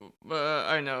Tinkerbell. But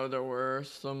I know there were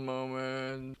some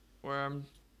moments where I'm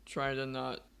trying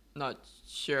to not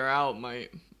share out my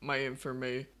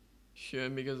information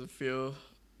because I feel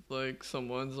like some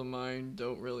ones of mine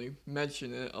don't really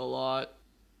mention it a lot.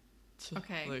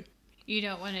 Okay. Like, You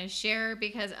don't want to share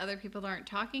because other people aren't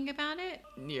talking about it?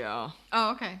 yeah.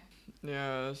 Oh, okay.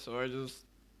 Yeah, so I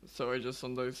just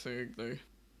sometimes think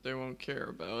they won't care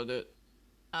about it.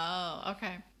 Oh,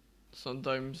 okay.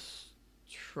 Sometimes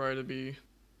try to be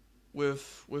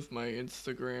with my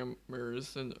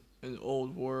Instagrammers in an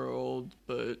old world,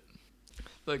 but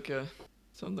like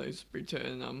sometimes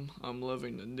pretend I'm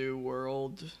living the new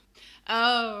world.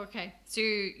 Oh, okay. So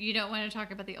you don't want to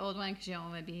talk about the old one because you don't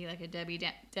want to be like a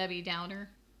Debbie Downer?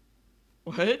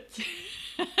 What?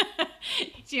 Do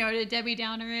you know what a Debbie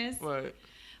Downer is? What?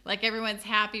 Like everyone's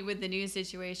happy with the new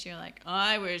situation. You're like,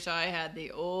 I wish I had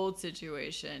the old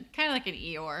situation. Kind of like an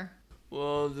Eeyore.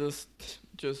 Well,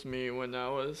 just me when I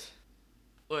was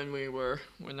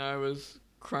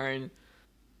crying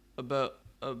about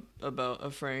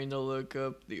afraid to look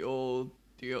up the old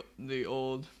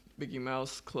Mickey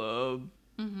Mouse Club,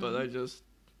 but I just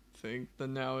think the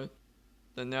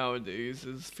nowadays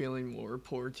is feeling more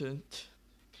important.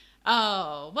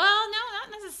 Oh, well, no,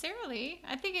 not necessarily.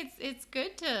 I think it's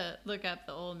good to look up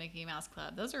the old Mickey Mouse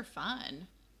Club. Those are fun.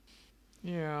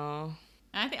 Yeah.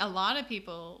 And I think a lot of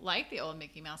people like the old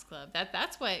Mickey Mouse Club.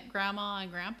 That's what Grandma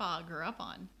and Grandpa grew up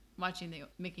on, watching the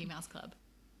Mickey Mouse Club.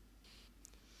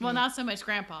 Well, not so much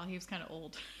Grandpa. He was kind of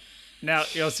old. Now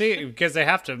you'll see, because they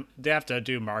have to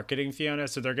do marketing, Fiona.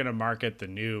 So they're going to market the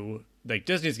new, like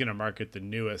Disney's going to market the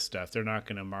newest stuff. They're not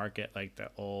going to market like the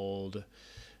old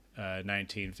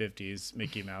 1950s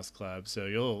Mickey Mouse Club. So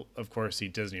you'll of course see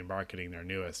Disney marketing their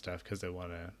newest stuff because they want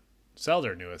to sell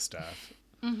their newest stuff.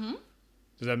 Mm-hmm.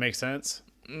 Does that make sense?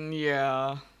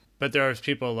 Yeah. But there's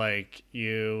people like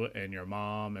you and your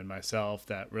mom and myself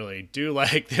that really do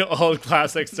like the old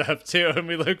classic stuff too, and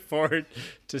we look forward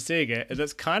to seeing it. And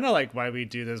that's kind of like why we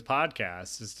do this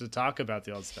podcast, is to talk about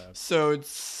the old stuff. So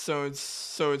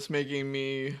it's making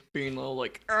me being a little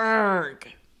like, arg,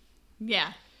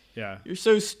 Yeah. Yeah. you're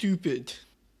so stupid.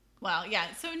 Well, yeah.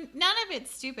 So none of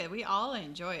it's stupid. We all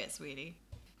enjoy it, sweetie.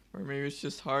 Or maybe it's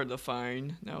just hard to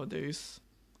find nowadays.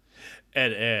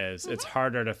 It is. It's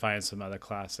harder to find some other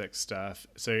classic stuff.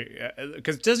 So,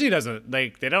 because Disney doesn't,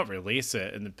 like, they don't release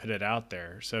it and then put it out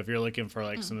there. So if you're looking for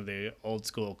like some of the old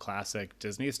school classic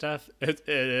Disney stuff, it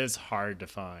is hard to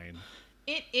find.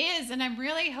 It is, and I'm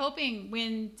really hoping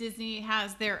when Disney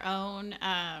has their own,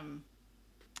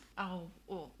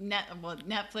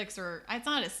 Netflix, or it's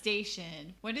not a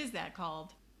station. What is that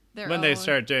called? When they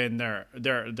start doing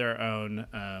their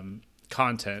own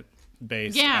content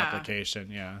based application,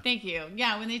 yeah. Thank you.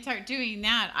 Yeah, when they start doing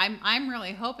that, I'm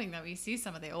really hoping that we see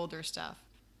some of the older stuff.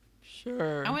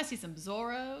 Sure. I want to see some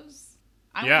Zorros.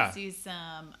 I Yeah. want to see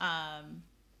some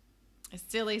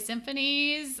Silly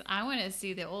Symphonies. I want to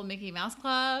see the old Mickey Mouse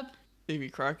Club. Davy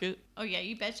Crockett. Oh yeah,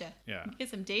 you betcha. Yeah. Get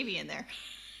some Davy in there.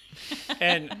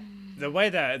 And the way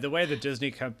the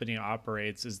Disney company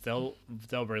operates is they'll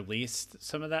release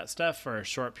some of that stuff for a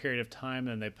short period of time,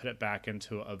 and they put it back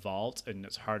into a vault, and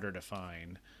it's harder to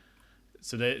find.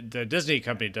 So the Disney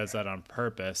company does that on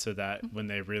purpose, so that when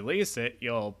they release it,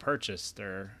 you'll purchase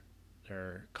their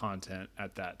content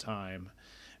at that time.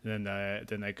 And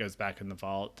then that goes back in the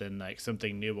vault. Then like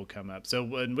something new will come up. So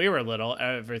when we were little,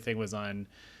 everything was on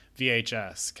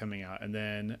VHS coming out, and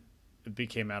then it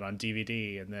became out on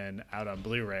DVD, and then out on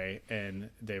Blu-ray, and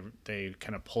they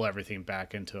kind of pull everything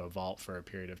back into a vault for a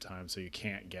period of time, so you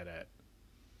can't get it.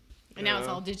 And now it's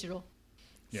all digital.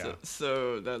 Yeah.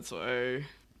 So that's why.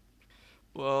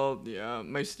 Well, yeah,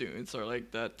 my students are like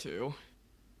that too.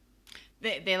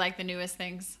 They like the newest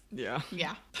things. Yeah.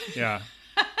 Yeah. Yeah.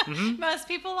 Most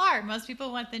people are. Most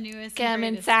people want the newest. and Come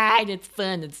greatest. inside. It's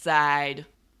fun inside.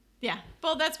 Yeah.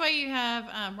 Well, that's why you have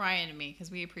Ryan and me,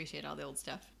 because we appreciate all the old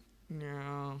stuff.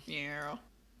 Yeah. Yeah.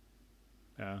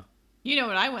 Yeah. You know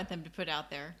what I want them to put out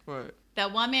there? What?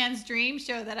 That One Man's Dream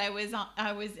show that I was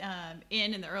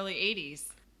in the early 80s.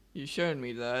 You showed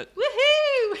me that.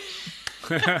 Woohoo!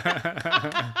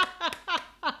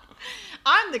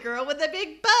 I'm the girl with the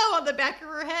big bow on the back of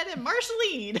her head and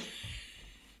Marceline.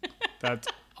 That's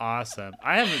awesome.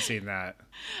 I haven't seen that.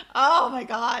 Oh my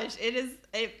gosh.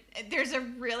 There's a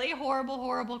really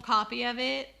horrible copy of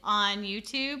it on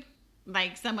YouTube.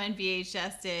 Like someone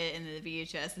VHS'd it, and the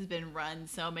VHS has been run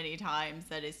so many times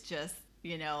that it's just,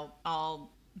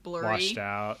 all blurry. Washed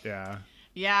out. Yeah.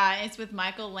 Yeah, it's with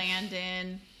Michael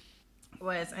Landon.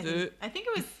 I think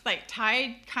it was like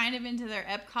tied kind of into their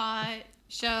Epcot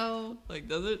show. Like,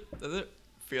 does it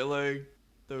feel like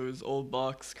those old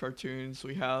box cartoons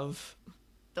we have?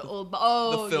 The old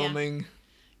The filming.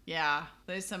 Yeah.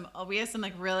 We have some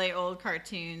like really old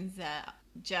cartoons that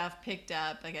Jeff picked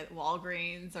up like at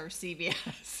Walgreens or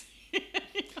CVS.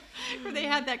 Where they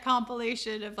had that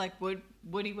compilation of like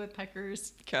Woody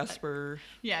Woodpeckers. Casper.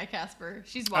 Yeah, Casper.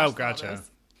 She's watched all gotcha. those.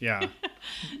 Yeah.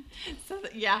 So so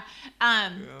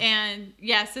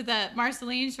the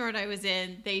Marceline short I was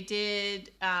in, they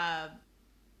did I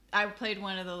played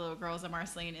one of the little girls of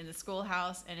Marceline in the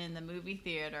schoolhouse and in the movie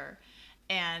theater,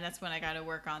 and that's when I got to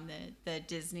work on the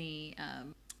Disney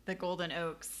the Golden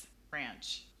Oaks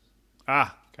Ranch.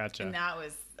 Ah, gotcha. And that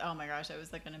was, oh my gosh, that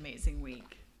was like an amazing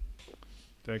week.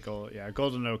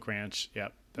 Golden Oak Ranch.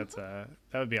 Yep, that's that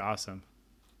would be awesome.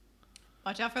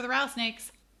 Watch out for the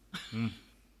rattlesnakes.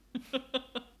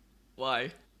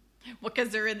 Why? Well, because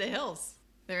they're in the hills.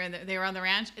 They were on the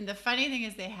ranch, and the funny thing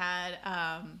is they had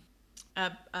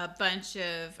a bunch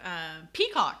of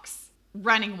peacocks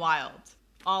running wild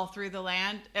all through the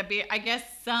land. I guess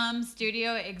some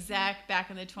studio exec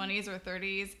back in the 20s or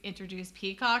 30s introduced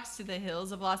peacocks to the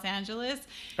hills of Los Angeles.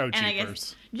 Oh, and I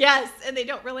jeepers. Yes, and they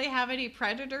don't really have any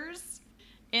predators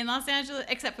in Los Angeles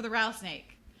except for the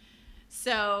rattlesnake.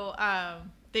 So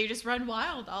they just run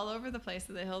wild all over the place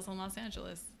of the hills in Los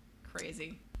Angeles.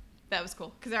 Crazy. That was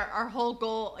cool. Because our whole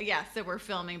goal, so we're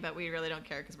filming, but we really don't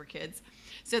care because we're kids.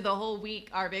 So the whole week,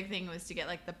 our big thing was to get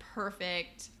like the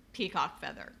perfect peacock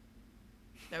feather.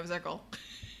 That was our goal.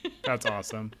 That's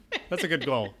awesome. That's a good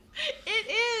goal. It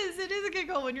is. It is a good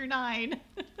goal when you're 9.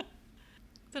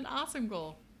 It's an awesome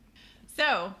goal.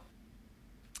 So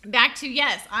back to,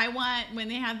 yes, I want, when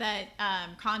they have that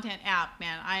content app,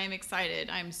 man, I am excited.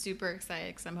 I'm super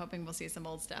excited because I'm hoping we'll see some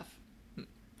old stuff.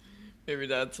 Maybe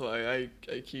that's why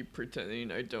I keep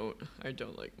pretending I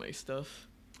don't like my stuff.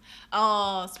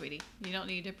 Oh, sweetie, you don't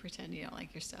need to pretend you don't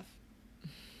like your stuff.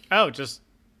 Oh, just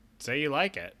say you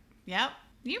like it. Yep.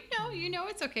 You know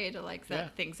it's okay to like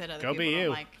things that other Go people be don't you.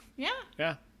 like. Yeah.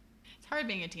 Yeah. It's hard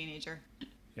being a teenager.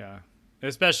 Yeah.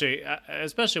 Especially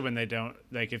when they don't,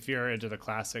 like, if you're into the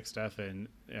classic stuff and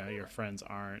your friends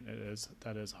aren't,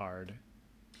 that is hard.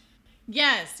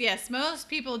 Yes. Most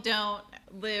people don't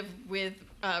live with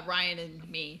Ryan and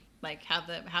me, like have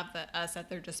the us at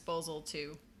their disposal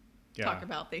to talk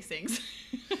about these things.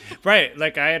 Right.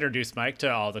 Like, I introduced Mike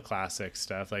to all the classic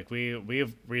stuff. Like,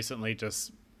 we've recently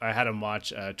I had him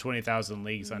watch 20,000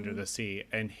 Leagues Under the Sea,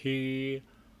 and he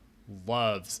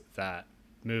loves that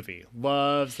movie.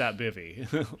 Loves it.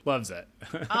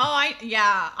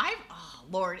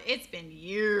 Lord, it's been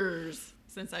years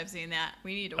since I've seen that.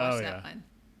 We need to watch that one.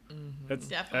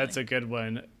 That's a good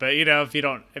one. But if you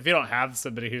don't have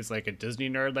somebody who's like a Disney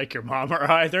nerd like your mom or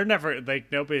I, they're never,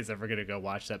 like, nobody's ever gonna go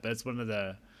watch that. But it's one of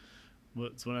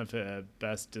the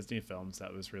best Disney films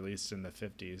that was released in the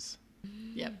 50s.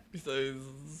 Yep.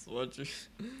 Besides watching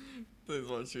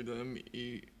them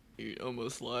eat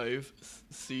almost live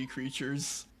sea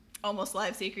creatures. Almost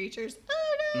live sea creatures.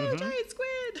 Oh no, giant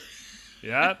squid.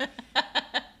 Yep.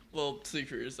 Well, sea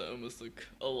creatures that almost look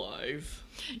alive.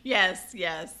 Yes.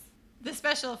 The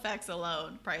special effects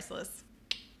alone, priceless.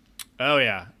 Oh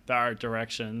yeah, the art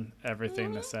direction,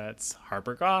 everything, the sets.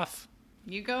 Harper Goff.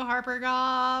 You go, Harper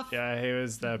Goff. Yeah, he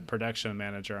was the production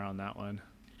manager on that one.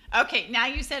 Okay, now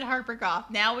you said Harper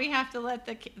Goff. Now we have to let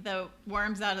the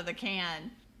worms out of the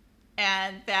can.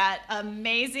 And that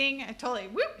amazing,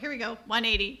 here we go,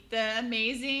 180. The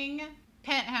amazing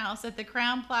penthouse at the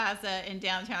Crowne Plaza in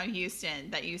downtown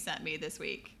Houston that you sent me this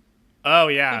week. Oh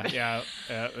yeah.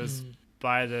 It was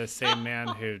by the same man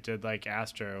who did like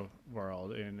Astro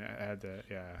World and had the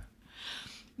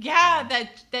that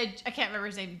I can't remember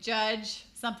his name, Judge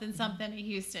something in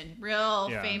Houston, real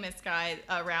famous guy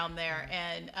around there.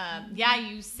 And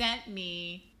you sent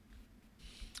me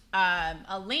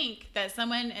a link that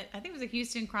someone, I think it was a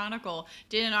Houston Chronicle,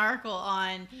 did an article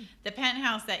on the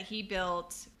penthouse that he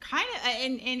built,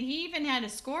 and he even had a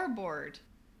scoreboard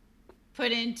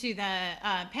put into the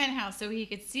penthouse so he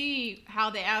could see how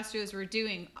the Astros were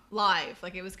doing live.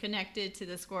 Like, it was connected to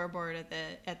the scoreboard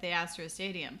at the Astro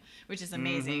Stadium, which is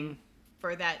amazing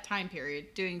for that time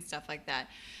period, doing stuff like that.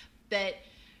 That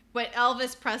what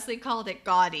Elvis Presley called it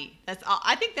gaudy. That's all.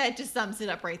 I think that just sums it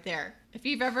up right there. If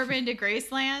you've ever been to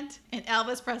Graceland and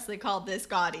Elvis Presley called this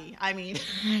gaudy, I mean,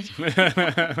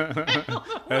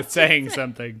 that's saying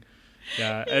something.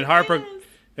 Yeah, and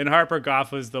Harper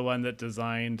Goff was the one that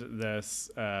designed this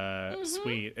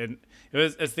suite, and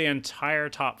it's the entire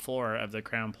top floor of the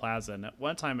Crowne Plaza. And at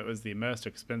one time, it was the most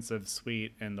expensive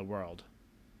suite in the world.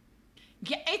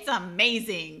 Yeah, it's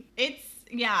amazing.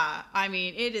 I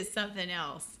mean, it is something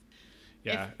else.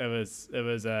 Yeah, it was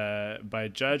by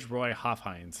Judge Roy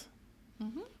Hofheinz.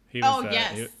 He was,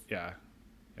 yes. Yeah.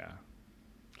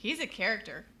 He's a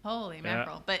character. Holy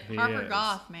mackerel. Yeah, But Harper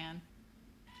Goff, man,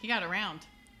 he got around.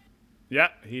 Yeah,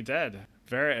 he did.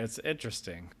 It's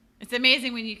interesting. It's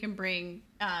amazing when you can bring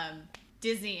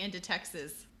Disney into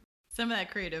Texas. Some of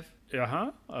that creative.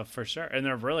 For sure. And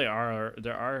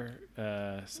there are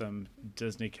some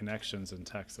Disney connections in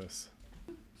Texas.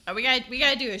 Oh, we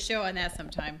gotta do a show on that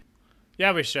sometime.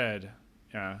 Yeah, we should.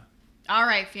 Yeah. All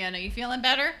right, Fiona, you feeling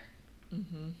better?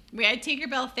 We had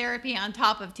Tinkerbell therapy on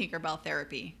top of Tinkerbell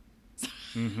therapy.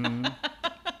 And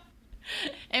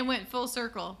went full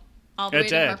circle all the way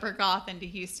to Harper Goff and to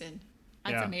Houston.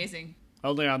 That's amazing.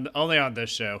 Only on this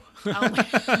show.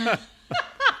 Because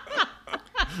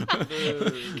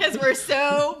we're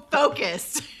so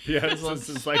focused. Yes, this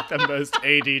is like the most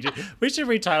ADD. We should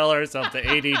retitle ourselves the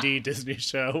ADD Disney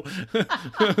Show.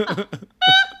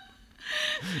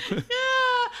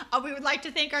 We would like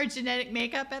to thank our genetic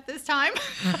makeup at this time.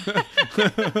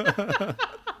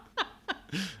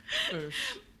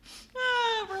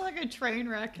 We're like a train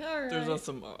wreck. All right. There's not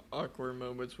some awkward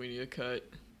moments we need to cut.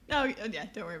 Oh, yeah,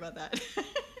 don't worry about that.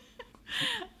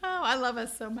 I love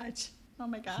us so much. Oh,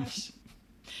 my gosh.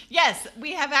 Yes,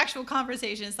 we have actual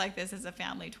conversations like this as a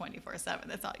family 24/7.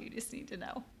 That's all you just need to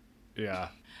know. Yeah.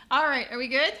 All right, are we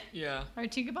good? Yeah. Our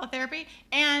Tinkerbell therapy.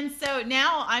 And so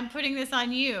now I'm putting this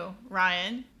on you,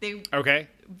 Ryan. Okay.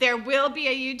 There will be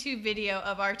a YouTube video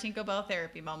of our Tinkerbell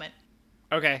therapy moment.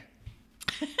 Okay.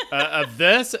 Of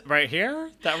this right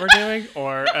here that we're doing,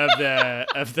 or of the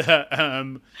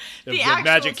actual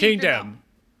Magic Tinkerbell. Kingdom.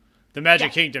 The Magic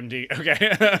Yeah. Kingdom. Okay.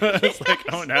 It's like,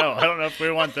 oh no, I don't know if we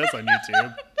want this on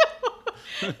YouTube.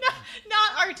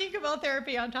 Not our Tinkerbell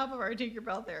therapy on top of our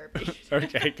Tinkerbell therapy.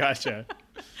 Okay, gotcha.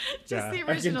 Just Yeah, the I can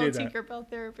original do that. Tinkerbell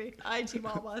therapy. IT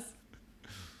Wawas.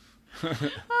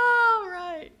 All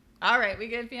right. All right, we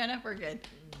good, Fiona? We're good.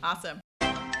 Awesome.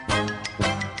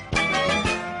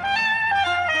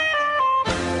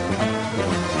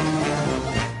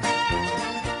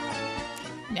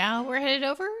 Now we're headed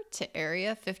over to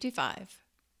Area 55.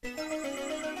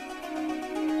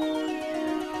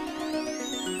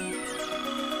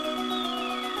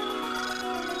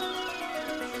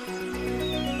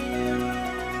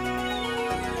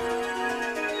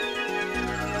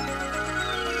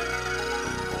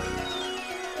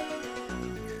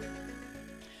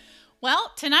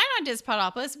 Well, tonight on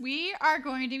Dispodopolis, we are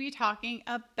going to be talking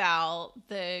about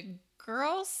the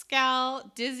Girl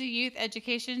Scout Disney Youth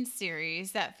Education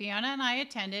Series that Fiona and I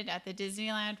attended at the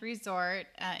Disneyland Resort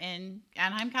in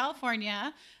Anaheim,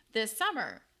 California this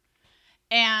summer.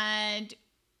 And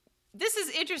this is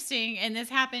interesting, and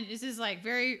this is like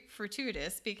very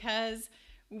fortuitous because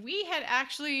we had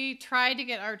actually tried to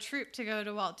get our troop to go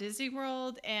to Walt Disney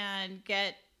World and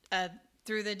get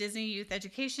through the Disney Youth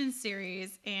Education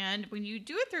Series. And when you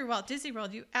do it through Walt Disney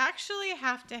World, you actually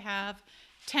have to have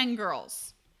 10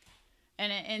 girls.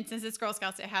 And since it's Girl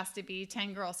Scouts, it has to be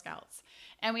 10 Girl Scouts.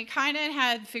 And we kind of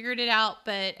had figured it out,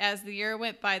 but as the year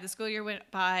went by, the school year went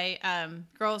by,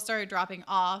 girls started dropping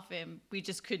off, and we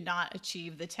just could not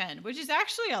achieve the 10, which is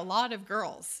actually a lot of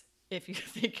girls, if you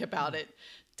think about it,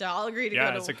 to all agree to go to.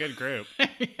 Yeah, it's a good group.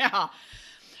 Yeah.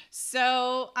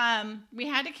 So we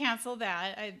had to cancel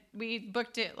that. We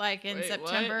booked it like in Wait,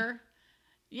 September.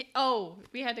 Yeah,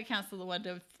 we had to cancel the one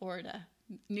to Florida.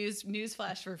 News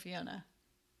flash for Fiona.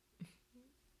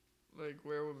 Like,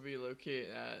 where would we locate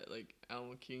at? Like,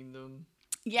 Animal Kingdom?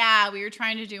 Yeah, we were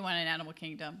trying to do one in Animal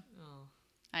Kingdom. Oh.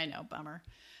 I know, bummer.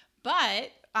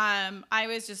 But I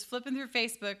was just flipping through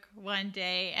Facebook one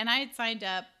day, and I had signed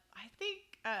up, I think,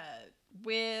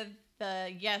 with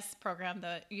the YES program,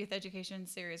 the Youth Education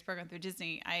Series program through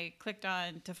Disney. I clicked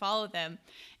on to follow them,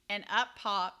 and up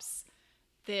pops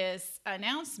this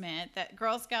announcement that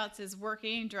Girl Scouts is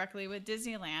working directly with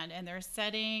Disneyland, and they're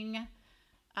setting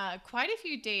quite a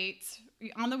few dates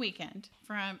on the weekend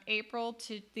from April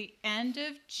to the end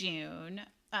of June.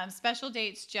 Special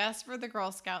dates just for the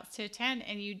Girl Scouts to attend,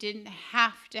 and you didn't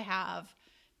have to have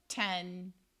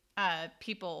 10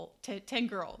 people, 10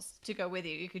 girls to go with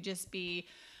you. You could just be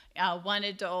one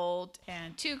adult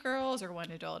and 2 girls, or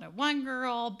one adult and 1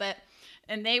 girl,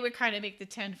 and they would kind of make the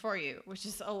 10 for you, which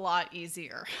is a lot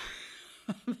easier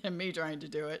than me trying to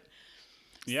do it.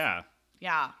 Yeah.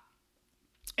 Yeah.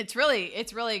 It's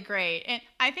really great. And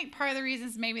I think part of the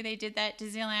reasons maybe they did that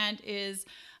Disneyland is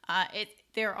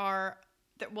the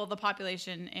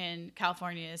population in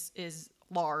California is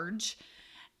large,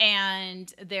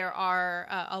 and there are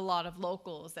a lot of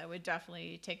locals that would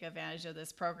definitely take advantage of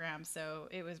this program. So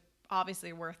it was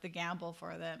obviously worth the gamble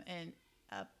for them. And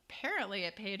apparently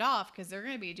it paid off because they're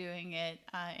going to be doing it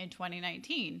in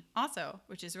 2019 also,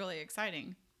 which is really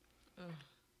exciting. Oh.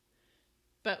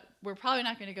 But we're probably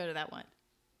not going to go to that one.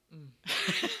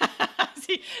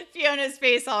 See Fiona's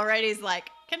face already is like,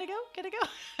 can I go?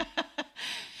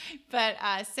 But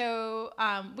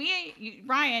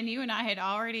Ryan, you and I had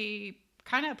already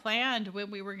kind of planned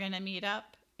when we were going to meet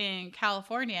up in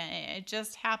California. It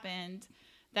just happened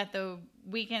that the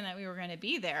weekend that we were going to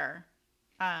be there,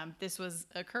 this was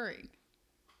occurring.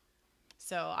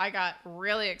 So I got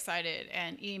really excited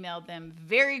and emailed them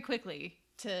very quickly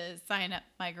to sign up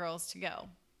my girls to go.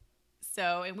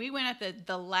 So, and we went at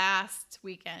the last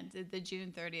weekend, the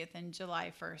June 30th and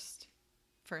July 1st,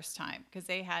 first time, because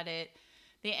they had it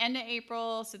the end of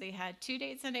April. So they had 2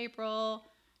 dates in April,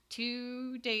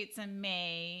 2 dates in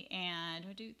May, and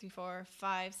 1, 2, 3, 4,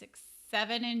 5, 6,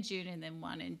 7 in June, and then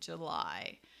 1 in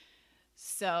July.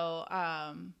 So,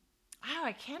 I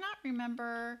cannot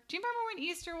remember. Do you remember when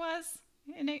Easter was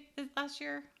last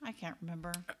year? I can't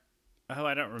remember. Oh,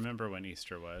 I don't remember when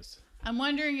Easter was. I'm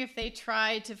wondering if they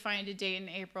tried to find a date in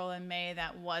April and May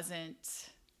that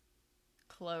wasn't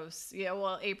close. Yeah,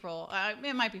 well, April.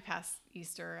 It might be past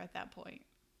Easter at that point,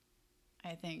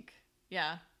 I think.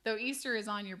 Yeah. Though Easter is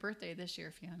on your birthday this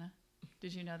year, Fiona.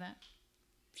 Did you know that?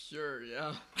 Sure,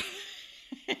 yeah.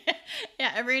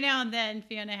 Yeah, every now and then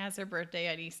Fiona has her birthday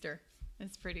at Easter.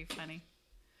 It's pretty funny.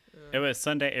 It was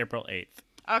Sunday, April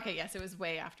 8th. Okay, yes, it was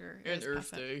way after. It And was Earth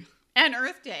past that. Day. And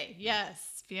Earth Day,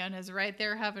 yes. Fiona's right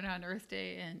there having on Earth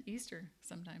Day and Easter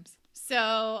sometimes.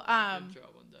 So, Good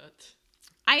job on that.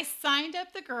 I signed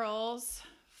up the girls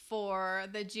for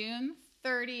the June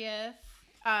 30th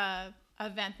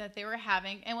event that they were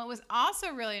having. And what was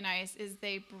also really nice is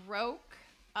they broke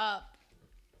up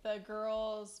the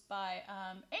girls by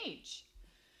age.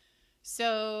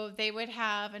 So they would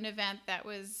have an event that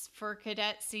was for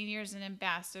cadets, seniors, and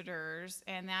ambassadors,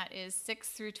 and that is 6th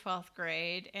through 12th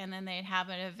grade. And then they'd have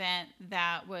an event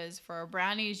that was for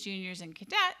brownies, juniors, and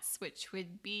cadets, which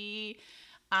would be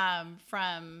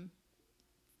from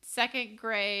 2nd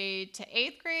grade to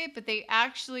 8th grade, but they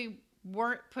actually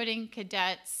weren't putting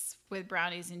cadets with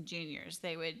brownies and juniors.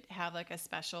 They would have like a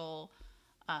special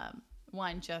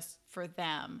one just for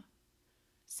them.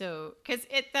 So, because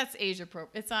that's age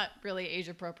appropriate. It's not really age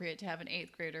appropriate to have an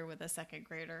 8th grader with a 2nd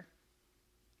grader.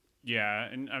 Yeah,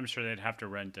 and I'm sure they'd have to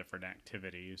run different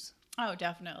activities. Oh,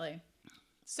 definitely.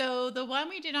 So the one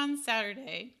we did on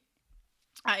Saturday,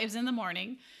 it was in the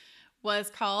morning, was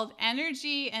called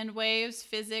Energy and Waves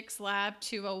Physics Lab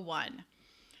 201.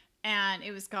 And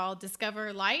it was called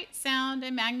Discover Light, Sound,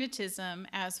 and Magnetism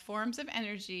as Forms of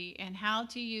Energy and How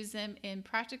to Use Them in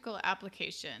Practical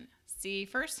Application. See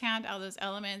firsthand how those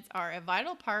elements are a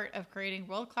vital part of creating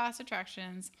world-class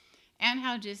attractions and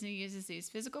how Disney uses these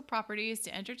physical properties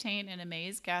to entertain and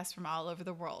amaze guests from all over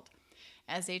the world.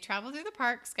 As they travel through the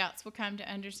park, scouts will come to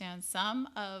understand some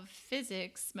of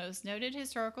physics' most noted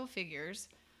historical figures.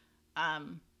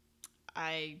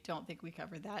 I don't think we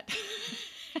covered that.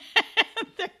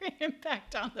 Their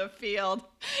impact on the field.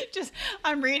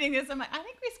 I'm reading this. I'm like, I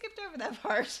think we skipped over that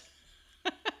part.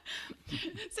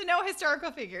 So no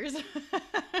historical figures.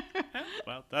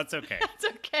 Well, that's okay. That's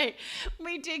okay.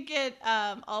 We did get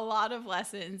a lot of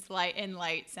lessons in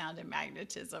light, sound, and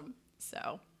magnetism.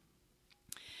 So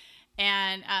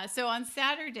on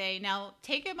Saturday, now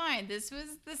take in mind, this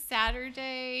was the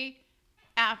Saturday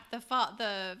after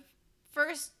the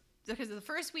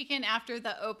first weekend after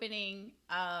the opening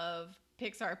of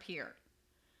Pixar Pier.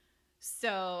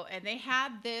 So, and they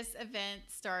had this event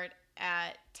start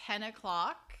at 10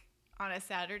 o'clock on a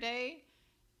Saturday.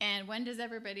 And when does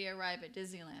everybody arrive at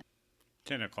Disneyland?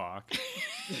 10 o'clock.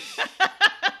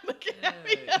 Looking at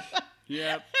me.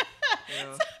 Yep.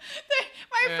 Yeah.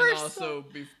 My And first also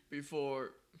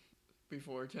before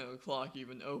 10 o'clock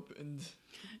even opened.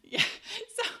 Yeah.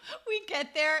 So we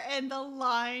get there and the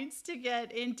lines to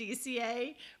get in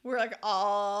DCA were like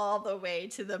all the way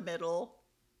to the middle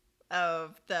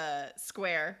of the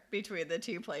square between the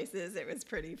two places. It was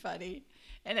pretty funny.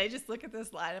 And I just look at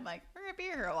this line. I'm like, we're going to be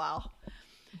here a while.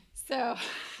 So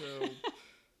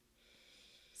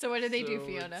what did they do,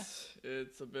 Fiona?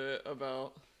 It's a bit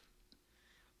about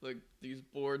like these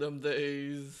boredom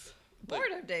days.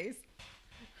 Boredom days.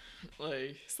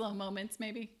 Like Slow moments,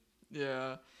 maybe.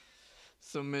 yeah.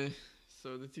 So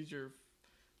the teacher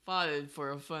thought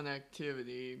for a fun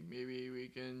activity. Maybe we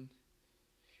can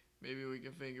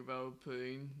think about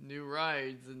putting new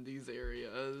rides in these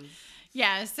areas.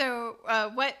 Yeah, so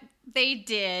what they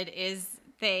did is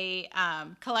they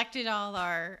collected all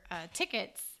our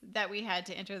tickets that we had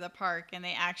to enter the park, and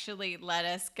they actually let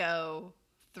us go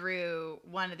through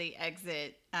one of the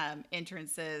exit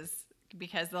entrances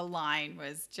because the line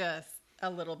was just a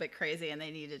little bit crazy and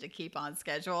they needed to keep on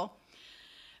schedule.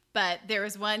 But there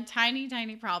was one tiny,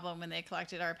 tiny problem when they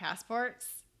collected our passports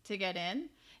to get in.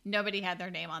 Nobody had their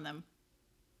name on them.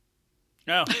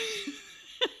 Oh.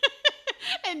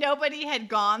 And nobody had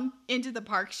gone into the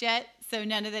parks yet, so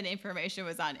none of that information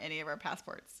was on any of our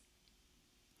passports.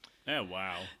 Oh,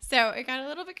 wow. So it got a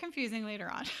little bit confusing later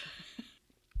on.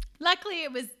 Luckily,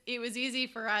 it was easy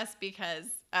for us because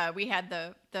we had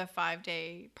the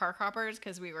 5-day park hoppers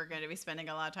because we were going to be spending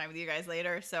a lot of time with you guys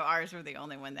later. So ours were the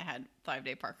only one that had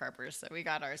 5-day park hoppers, so we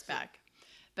got ours back.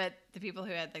 But the people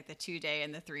who had like the 2-day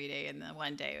and the 3-day and the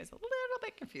 1-day, it was a little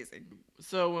bit confusing.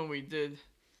 So when we did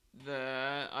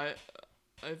that,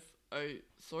 I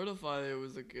sort of thought it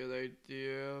was a good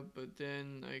idea, but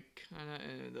then I kind of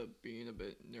ended up being a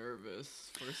bit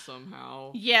nervous for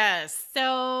somehow. Yes.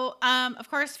 So, of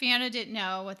course, Fiona didn't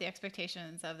know what the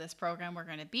expectations of this program were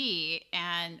going to be.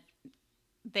 And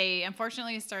they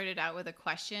unfortunately started out with a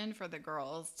question for the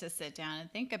girls to sit down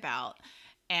and think about.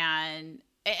 And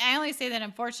I only say that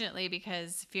unfortunately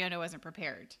because Fiona wasn't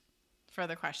prepared for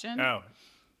the question. Oh,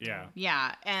 yeah.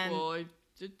 Yeah. And Well, I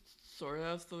did sort of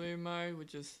have something in mind,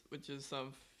 which is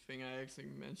something I actually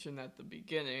mentioned at the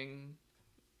beginning.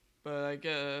 But I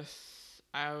guess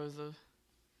I was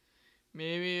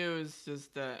Maybe it was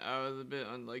just that I was a bit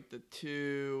on like the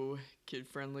too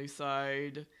kid-friendly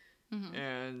side,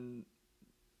 and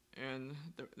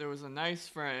there was a nice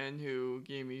friend who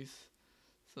gave me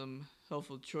some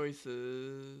helpful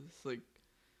choices, like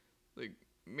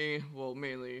mainly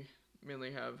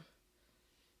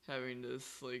having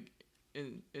this like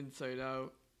inside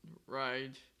out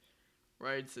ride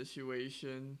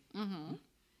situation.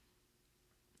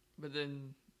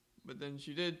 But then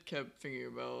she did kept thinking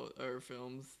about other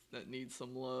films that need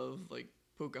some love, like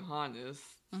Pocahontas.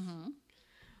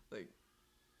 Like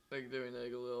doing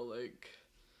like a little like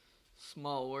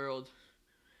small world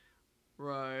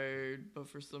ride, but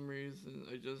for some reason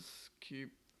I just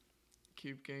keep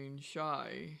getting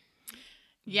shy.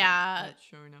 Yeah. Not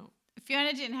showing out.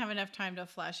 Fiona didn't have enough time to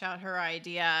flesh out her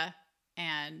idea,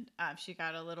 and she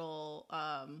got a little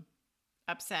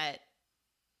upset.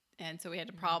 And so we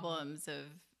had problems of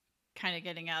kind of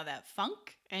getting out of that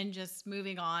funk and just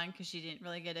moving on because she didn't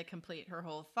really get to complete her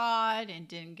whole thought and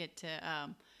didn't get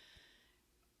to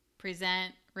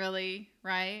present really,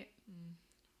 right?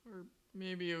 Or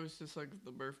maybe it was just like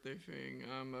the birthday thing.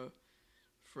 I'm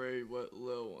afraid what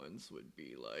little ones would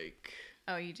be like.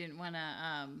 Oh, you didn't want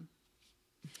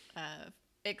to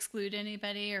exclude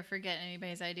anybody or forget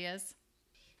anybody's ideas?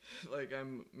 Like,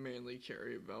 I'm mainly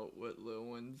curious about what little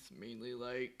ones mainly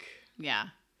like. Yeah.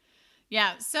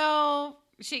 So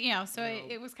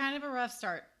it was kind of a rough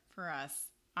start for us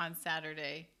on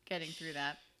Saturday, getting through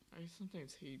that. I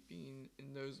sometimes hate being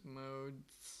in those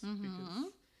modes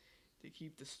because they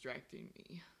keep distracting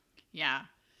me. Yeah.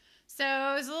 So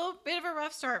it was a little bit of a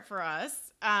rough start for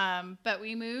us, but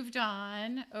we moved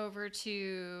on over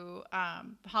to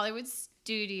Hollywood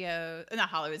Studios, not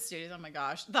Hollywood Studios, oh my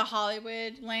gosh, the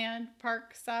Hollywood Land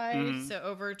Park side, so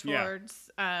over towards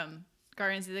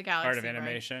Guardians of the Galaxy. Art of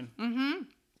Animation. Right?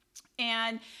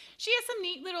 And she has some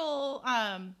neat little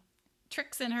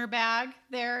tricks in her bag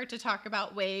there to talk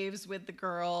about waves with the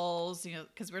girls,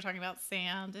 because we're talking about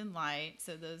sound and light,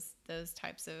 so those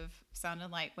types of sound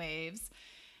and light waves.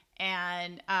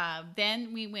 And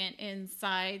then we went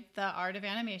inside the Art of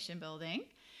Animation building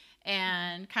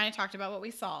and kind of talked about what we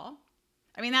saw.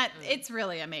 I mean, it's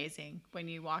really amazing when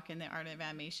you walk in the Art of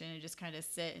Animation and just kind of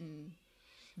sit and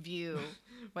view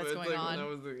what's going on. When I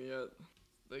was looking at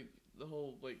like the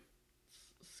whole like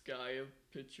sky of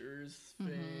pictures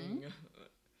thing,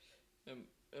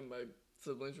 and my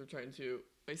siblings were trying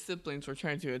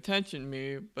to attention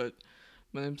me, but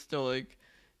I'm still like,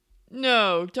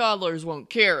 no, toddlers won't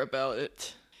care about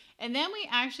it. And then we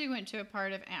actually went to a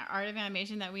part of Art of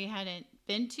Animation that we hadn't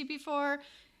been to before.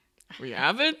 We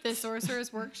haven't? The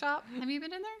Sorcerer's Workshop. Have you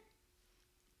been in there?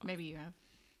 Maybe you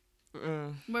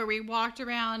have. Where we walked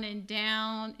around and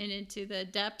down and into the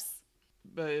depths.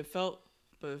 But it felt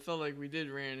like we did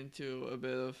ran into a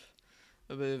bit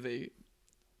of a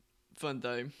fun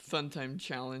time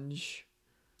challenge.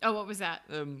 Oh, what was that?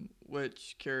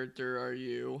 Which character are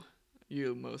you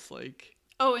most like?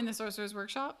 Oh, in the Sorcerer's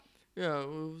Workshop? Yeah, it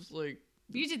was like...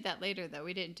 You did that later, though.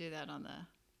 We didn't do that on the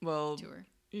tour.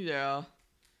 Yeah.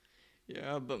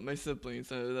 Yeah, but my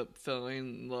siblings ended up falling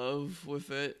in love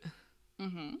with it.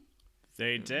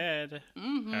 They did.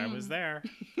 I was there.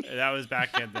 That was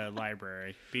back in the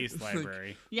library, Beast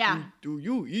Library. Yeah. Do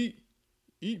you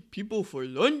eat people for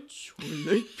lunch or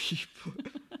like people?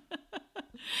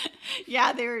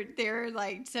 Yeah, they were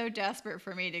like so desperate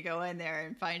for me to go in there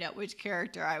and find out which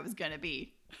character I was gonna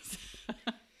be.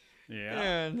 Yeah.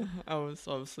 And I was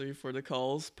obviously for the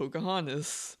calls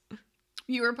Pocahontas.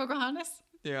 You were Pocahontas?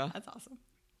 Yeah. That's awesome.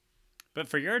 But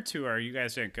for your tour, you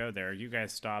guys didn't go there. You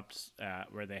guys stopped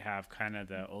at where they have kind of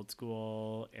the old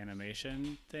school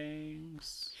animation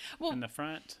things in the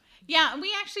front. Yeah, and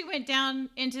we actually went down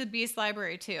into the Beast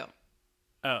Library too.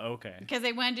 Oh, okay. Because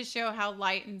they wanted to show how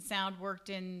light and sound worked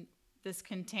in this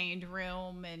contained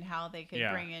room and how they could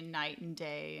bring in night and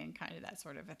day and kind of that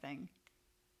sort of a thing.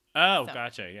 Oh,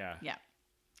 gotcha. Yeah. Yeah.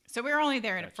 So we were only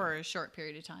there for a short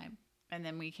period of time, and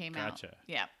then we came out. Gotcha.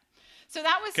 Yeah. So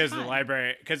that was because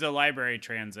the library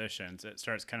transitions. It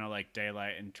starts kind of like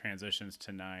daylight and transitions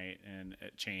to night, and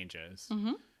it changes.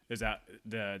 Is that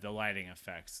the lighting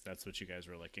effects? That's what you guys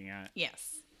were looking at?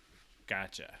 Yes.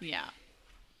 Gotcha. Yeah.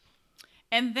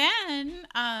 And then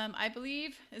I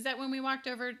believe is that when we walked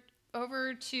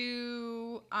over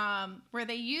to where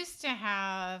they used to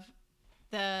have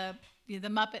the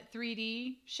Muppet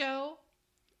 3D show.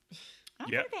 I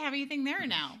don't think they have anything there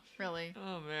now, really.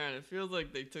 Oh man, it feels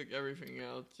like they took everything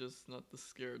out, just not to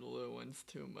scare the little ones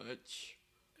too much.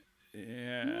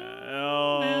 Yeah.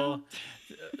 Oh,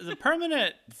 the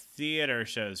permanent theater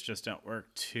shows just don't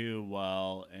work too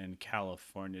well in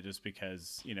California, just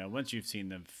because once you've seen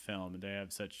them film, they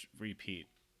have such repeat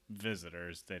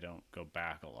visitors. They don't go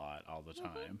back a lot all the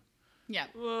time. Yeah.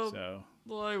 So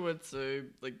Well, I would say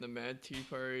like the Mad Tea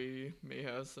Party may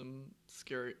have some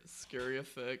scary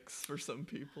effects for some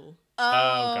people.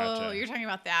 Oh, gotcha. You're talking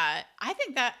about that. I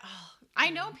think that I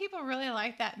know people really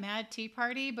like that Mad Tea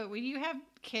Party, but when you have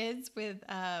kids with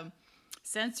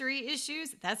sensory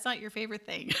issues, that's not your favorite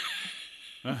thing.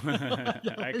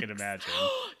 I can imagine.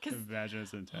 'Cause- Imagine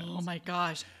it's intense. Oh my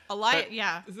gosh.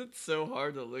 Yeah. Is it so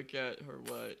hard to look at or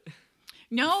what?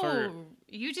 No,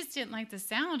 you just didn't like the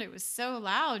sound. It was so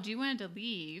loud. You wanted to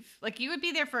leave. Like you would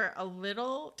be there for a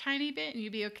little tiny bit and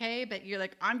you'd be okay, but you're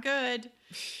like, I'm good.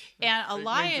 And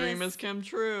My dream Elias, has come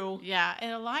true. yeah,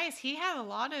 and Elias, he had a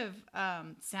lot of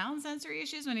sound sensory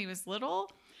issues when he was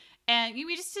little. And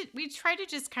we tried to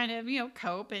just kind of,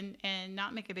 cope and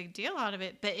not make a big deal out of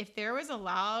it. But if there was a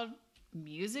loud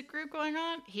music group going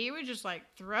on, he would just like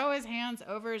throw his hands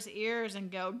over his ears and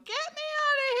go, "Get me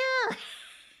out of here!"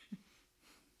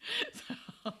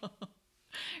 So,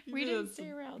 we didn't stay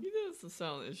around. He did some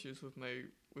sound issues with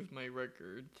my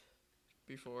record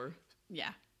before.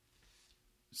 Yeah.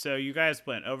 So you guys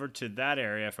went over to that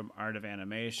area from Art of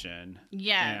Animation.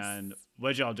 Yes. And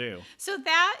what'd y'all do? So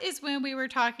that is when we were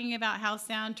talking about how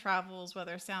sound travels,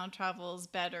 whether sound travels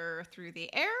better through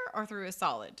the air or through a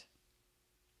solid.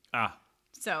 Ah,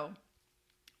 So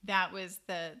that was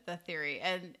the theory.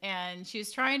 And she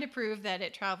was trying to prove that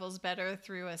it travels better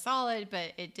through a solid,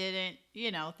 but it didn't,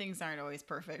 things aren't always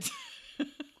perfect.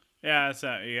 yeah.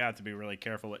 So you have to be really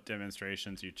careful what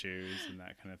demonstrations you choose and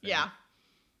that kind of thing. Yeah.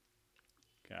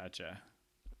 Gotcha.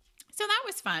 So that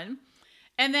was fun.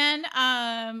 And then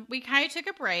we kind of took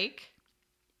a break.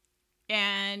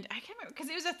 And I can't remember, because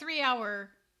it was a 3-hour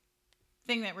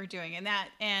thing that we're doing.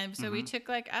 And so we took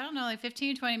like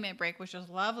 15, 20-minute break, which was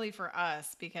lovely for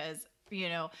us because,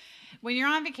 when you're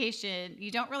on vacation, you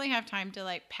don't really have time to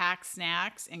like pack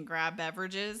snacks and grab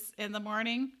beverages in the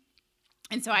morning.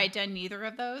 And so I had done neither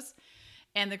of those.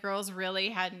 And the girls really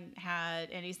hadn't had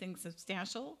anything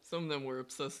substantial. Some of them were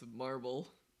obsessed with Marvel.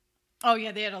 Oh,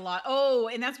 yeah, they had a lot. Oh,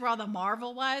 and that's where all the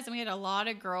Marvel was. And we had a lot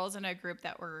of girls in a group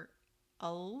that were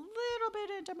a little bit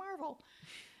into Marvel.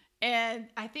 And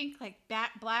I think like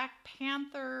Black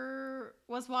Panther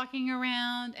was walking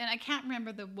around. And I can't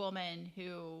remember the woman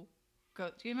who do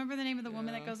you remember the name of the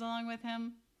woman that goes along with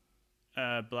him?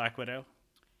 Black Widow.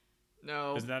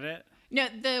 No. Is that it? No,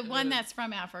 the one that's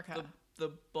from Africa. The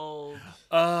bald.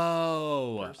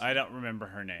 Oh, person. I don't remember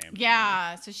her name.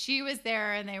 Yeah, so she was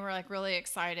there and they were like really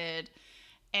excited.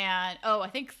 And I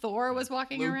think Thor was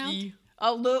walking around. Loki.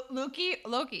 Oh,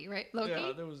 Loki, right? Loki.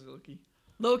 Yeah, there was Loki.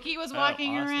 Loki was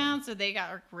walking awesome. around, so they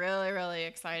got really, really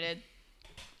excited.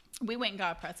 We went and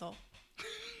got a pretzel.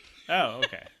 Oh,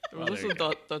 okay. There Well, was there you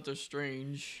also go. Doctor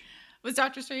Strange. Was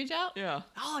Doctor Strange out? Yeah.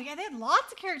 Oh, yeah, they had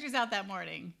lots of characters out that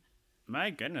morning. My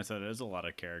goodness, that is a lot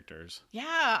of characters.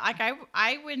 Yeah, like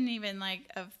I wouldn't even like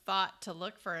have thought to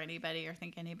look for anybody or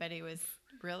think anybody was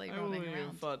really I roaming wouldn't even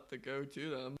around. thought to go to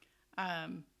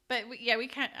them. But they were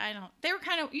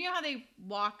kind of, how they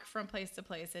walk from place to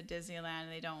place at Disneyland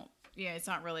and they don't, it's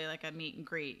not really like a meet and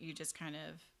greet. You just kind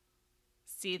of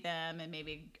see them and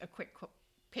maybe a quick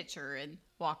picture and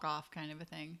walk off kind of a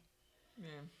thing. Yeah,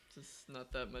 just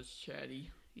not that much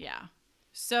chatty. Yeah.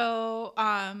 So,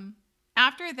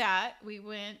 after that, we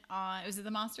went on, was it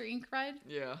the Monster Inc. ride?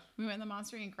 Yeah. We went on the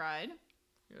Monster Inc. ride.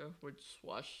 Yeah, which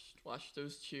washed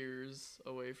those cheers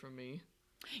away from me.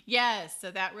 Yes, so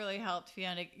that really helped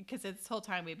Fiona because this whole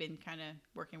time we've been kind of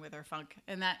working with our funk,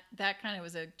 and that kind of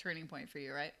was a turning point for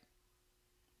you, right?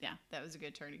 Yeah, that was a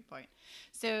good turning point.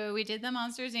 So we did the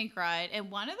Monsters Inc. ride,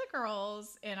 and one of the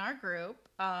girls in our group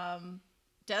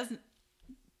doesn't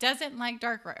like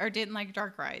didn't like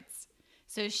dark rides,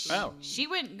 so she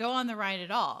wouldn't go on the ride at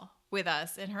all with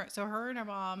us, and her and her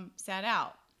mom sat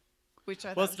out. Which I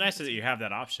Well, thought it's was nice that you have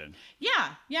that option.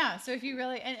 Yeah. So if you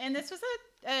really, and this was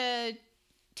a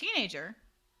teenager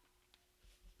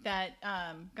that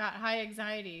got high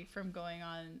anxiety from going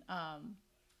on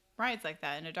rides like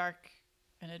that in a dark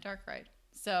ride.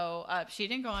 So she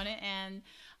didn't go on it, and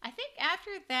I think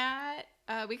after that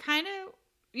we kind of,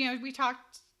 we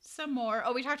talked some more.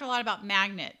 Oh, we talked a lot about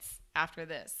magnets after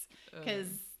this because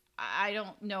I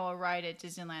don't know a ride at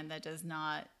Disneyland that does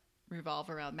not revolve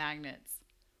around magnets.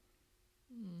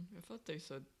 I thought they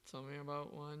said something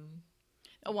about one.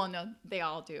 Oh, well, no, they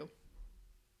all do.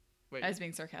 Wait. I was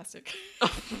being sarcastic.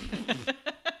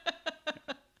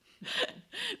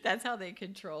 That's how they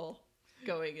control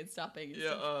going and stopping. And Yeah.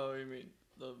 stuff. Oh, you mean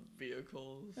the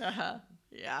vehicles.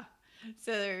 Yeah.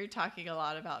 So they're talking a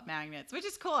lot about magnets, which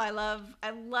is cool. I love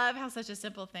how such a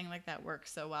simple thing like that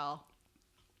works so well.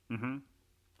 Mm-hmm.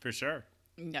 For sure.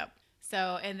 Yep.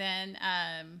 So, and then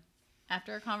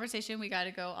after a conversation, we got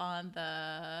to go on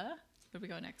the. Where do we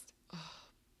go next?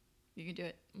 You can do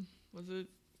it. Was it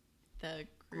The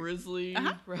Grizzly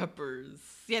Rappers?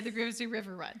 Yeah, the Grizzly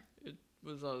River Run. It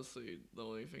was honestly the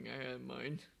only thing I had in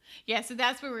mind. Yeah, so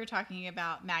that's where we were talking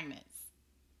about magnets,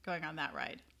 going on that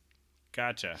ride.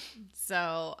 Gotcha.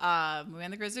 So we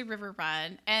went the Grizzly River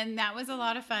Run, and that was a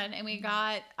lot of fun. And we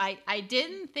got, I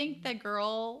didn't think the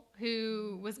girl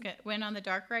who went on the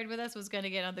dark ride with us was going to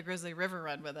get on the Grizzly River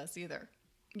Run with us either.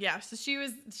 Yeah, so she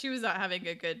was not having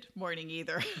a good morning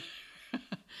either.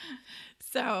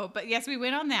 So, but yes, we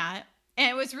went on that, and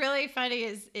it was really funny.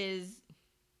 Is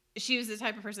she was the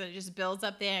type of person that just builds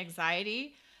up the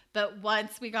anxiety. But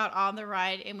once we got on the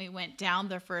ride and we went down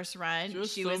the first run,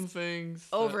 she was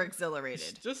over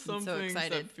exhilarated. Just some so things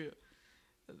excited.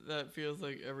 that feels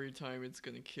like every time it's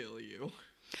gonna kill you.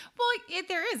 Well,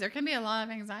 there can be a lot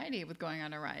of anxiety with going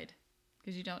on a ride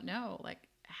because you don't know, like,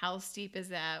 how steep is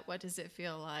that? What does it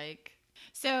feel like?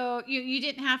 So you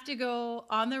didn't have to go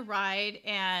on the ride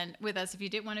and with us if you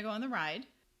didn't want to go on the ride.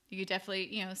 You could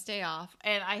definitely stay off.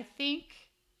 And I think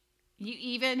you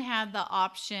even had the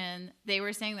option. They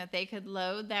were saying that they could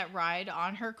load that ride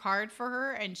on her card for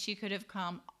her, and she could have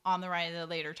come on the ride at a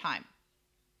later time.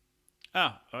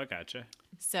 Oh, I gotcha.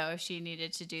 So if she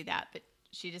needed to do that, but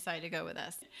she decided to go with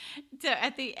us. So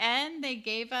at the end, they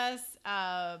gave us,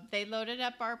 they loaded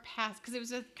up our pass because it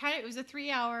was a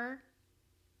 3-hour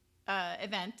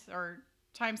event or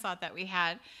time slot that we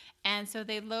had, and so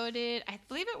they loaded, I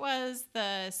believe it was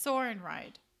the Soarin'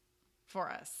 ride for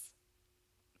us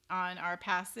on our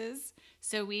passes,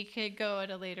 so we could go at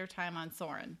a later time on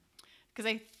Soarin'. Because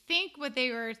I think what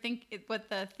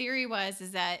the theory was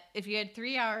is that if you had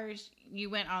 3 hours, you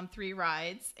went on 3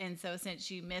 rides, and so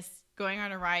since you missed going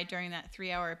on a ride during that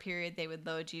 3-hour period, they would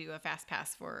load you a fast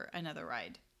pass for another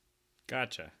ride.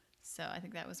 Gotcha. So I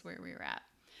think that was where we were at.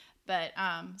 But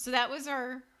so that was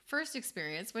our first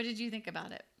experience. What did you think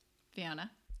about it, Fiona?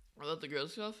 About the Girl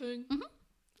Scout thing? Mm-hmm.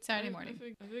 Saturday morning.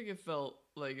 I think it felt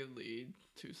like it lead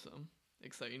to some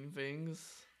exciting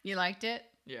things. You liked it?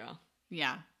 Yeah.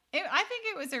 Yeah. I think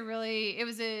it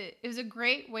was a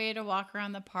great way to walk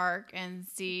around the park and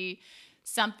see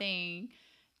something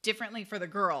differently for the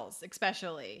girls,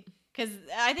 especially. Because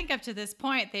I think up to this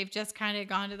point, they've just kind of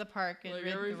gone to the park and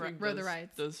rode the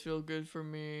rides. Does feel good for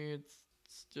me. It's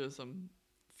just I'm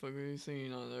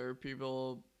focusing on other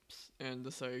people and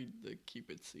decide to keep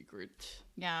it secret.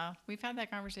 Yeah, we've had that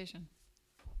conversation.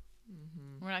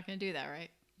 Mm-hmm. We're not going to do that,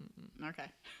 right? Mm-mm. Okay.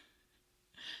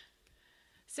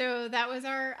 So that was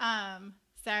our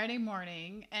Saturday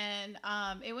morning, and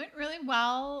it went really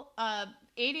well.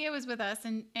 Adia was with us,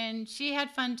 and she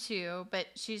had fun too, but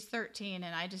she's 13,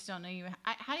 and I just don't know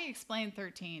how do you explain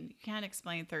 13? You can't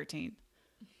explain 13.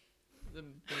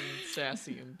 Them being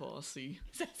sassy and bossy.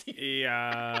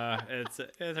 Yeah,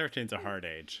 13's a hard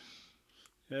age.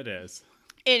 It is.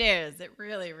 It is. It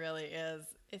really, really is.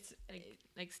 It's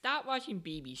like stop watching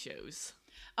baby shows.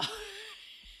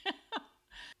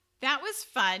 That was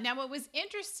fun. Now, what was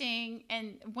interesting,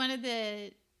 and one of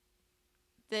the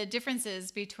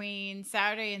differences between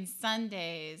Saturday and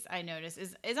Sundays, I noticed,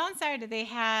 is on Saturday they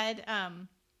had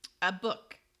a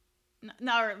book.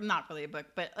 Not really a book,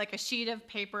 but like a sheet of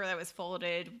paper that was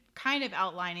folded, kind of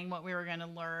outlining what we were going to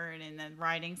learn and then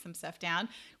writing some stuff down.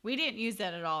 We didn't use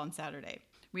that at all on Saturday.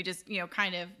 We just,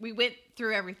 we went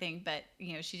through everything, but,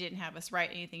 she didn't have us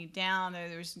write anything down.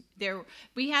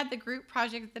 We had the group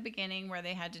project at the beginning where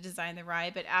they had to design the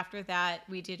ride, but after that,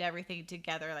 we did everything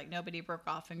together. Like, nobody broke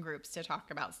off in groups to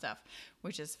talk about stuff,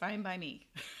 which is fine by me.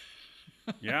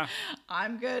 Yeah.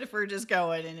 I'm good if we're just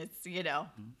going and it's,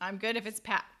 I'm good if it's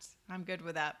packed. I'm good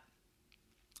with that.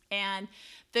 And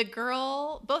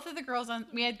both of the girls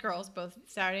we had girls both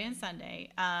Saturday and Sunday.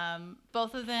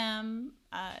 Both of them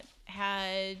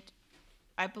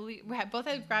both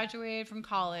had graduated from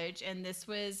college, and this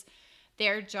was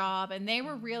their job, and they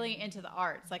were really into the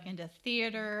arts, like into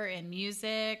theater and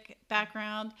music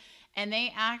background. And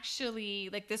they actually,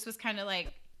 like, this was kind of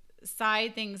like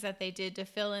side things that they did to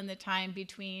fill in the time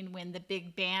between when the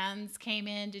big bands came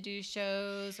in to do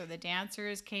shows or the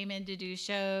dancers came in to do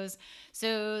shows.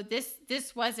 So this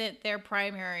wasn't their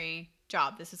primary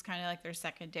job. This was kind of like their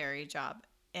secondary job.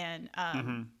 And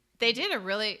they did a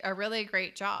really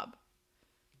great job,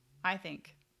 I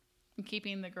think, in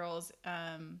keeping the girls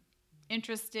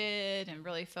interested and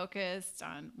really focused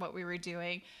on what we were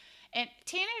doing. And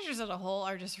teenagers as a whole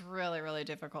are just really, really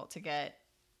difficult to get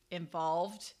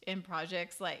involved in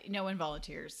projects. Like no one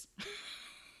volunteers.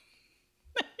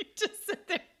 They just sit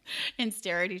there and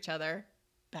stare at each other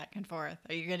back and forth.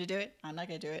 Are you going to do it? I'm not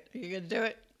going to do it. Are you going to do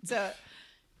it? So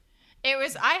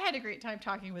I had a great time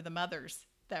talking with the mothers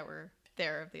that were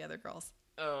there of the other girls.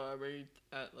 Oh, are we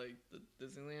at like the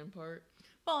Disneyland part?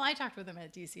 Well, I talked with them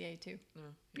at DCA too. No.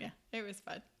 Yeah, it was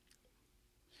fun.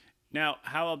 Now,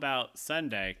 how about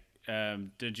Sunday?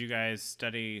 Did you guys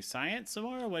study science some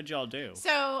more? Or what'd y'all do?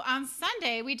 So on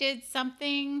Sunday, we did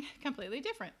something completely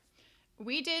different.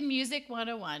 We did Music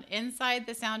 101 inside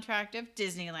the soundtrack of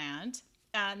Disneyland.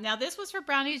 Now, this was for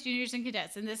brownies, juniors, and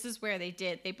cadets, and this is where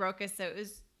they broke us. So it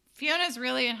was Fiona's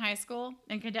really in high school,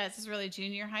 and cadets is really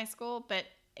junior high school, but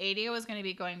Adia was going to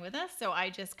be going with us, so I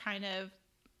just kind of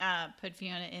put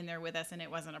Fiona in there with us, and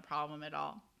it wasn't a problem at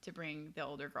all to bring the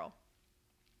older girl.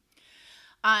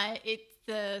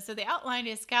 So the outline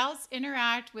is scouts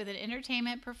interact with an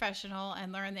entertainment professional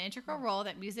and learn the integral role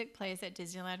that music plays at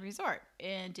Disneyland Resort,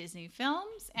 in Disney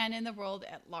films, and in the world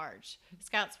at large.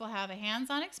 Scouts will have a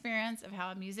hands-on experience of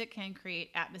how music can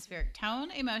create atmospheric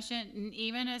tone, emotion, and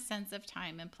even a sense of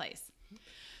time and place.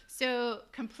 So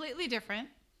completely different.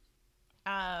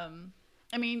 I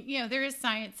mean, there is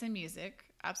science in music,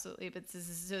 absolutely, but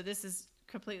this is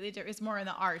completely different. It's more in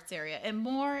the arts area and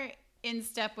more in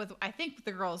step with, I think,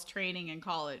 the girls training in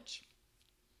college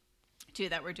too,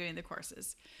 that were doing the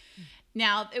courses.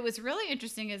 Now, it was really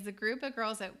interesting is the group of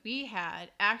girls that we had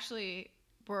actually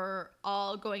were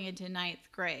all going into 9th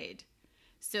grade.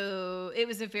 So it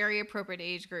was a very appropriate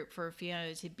age group for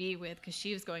Fiona to be with, because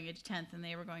she was going into 10th and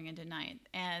they were going into 9th.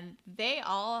 And they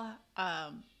all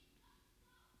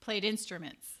played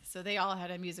instruments. So they all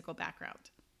had a musical background,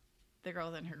 the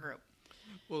girls in her group.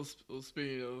 Well,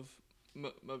 speaking of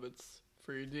Muppets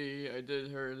 3D, I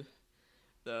did heard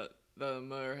that a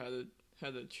mother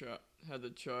had a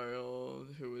child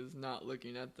who was not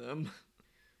looking at them,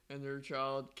 and her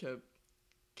child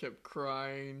kept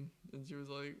crying, and she was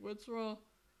like, "What's wrong?"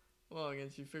 Well, I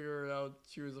guess she figured out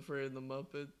she was afraid of the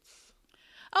Muppets.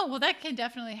 Oh, well, that can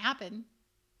definitely happen.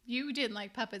 You didn't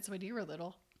like puppets when you were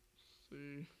little.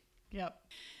 See. Yep.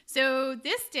 So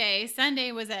this day,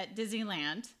 Sunday, was at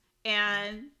Disneyland,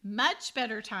 and much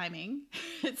better timing.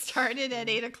 It started at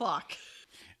 8:00.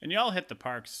 And y'all hit the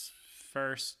parks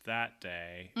first that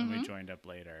day, and we joined up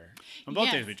later. On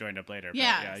both days, we joined up later. But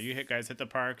yeah, you guys hit the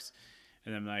parks,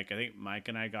 and then I think Mike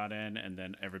and I got in, and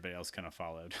then everybody else kind of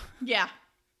followed. Yeah,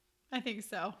 I think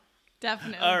so.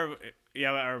 Definitely.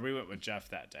 Or we went with Jeff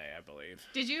that day, I believe.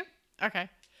 Did you? Okay.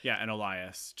 Yeah, and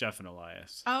Elias. Jeff and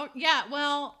Elias. Oh, yeah.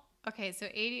 Well, okay, so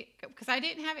 80, because I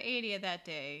didn't have 80 that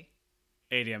day.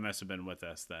 Adia must have been with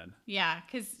us then. Yeah,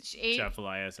 because Jeff,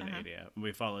 Elias, and Adia.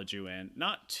 We followed you in.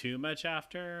 Not too much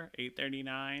after,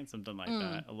 8:39, something like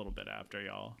that. A little bit after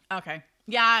y'all. Okay.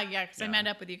 Yeah, because I met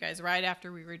up with you guys right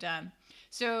after we were done.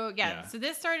 So, so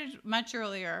this started much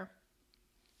earlier,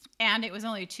 and it was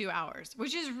only 2 hours,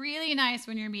 which is really nice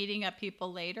when you're meeting up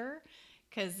people later,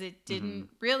 because it didn't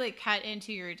really cut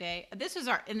into your day. This was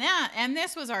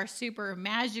our super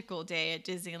magical day at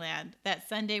Disneyland, that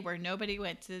Sunday where nobody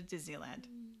went to Disneyland.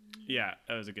 Yeah,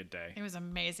 that was a good day. It was an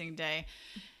amazing day.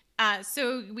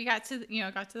 So we got to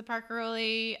the park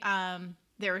early.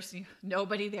 There was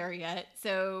nobody there yet.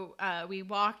 So we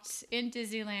walked in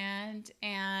Disneyland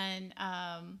and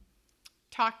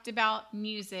talked about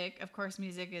music. Of course,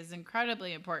 music is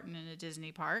incredibly important in a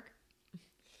Disney park.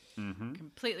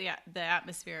 Completely the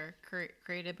atmosphere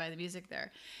created by the music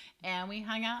there. And we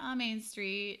hung out on Main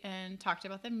Street and talked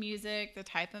about the music, the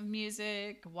type of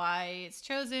music, why it's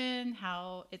chosen,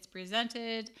 how it's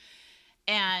presented.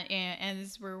 And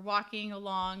as we're walking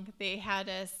along, they had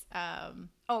us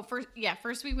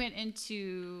first we went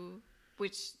into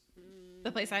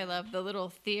the place I love, the little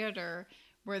theater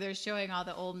where they're showing all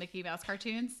the old Mickey Mouse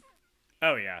cartoons.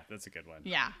 Oh, yeah, that's a good one.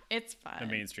 Yeah, it's fun. The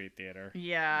Main Street Theater.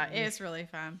 Yeah, it's really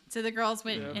fun. So the girls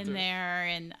went in there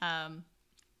and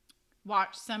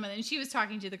watched some of them. And she was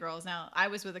talking to the girls. Now, I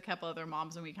was with a couple other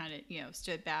moms, and we kind of,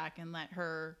 stood back and let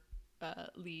her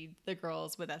lead the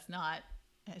girls with us not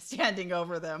standing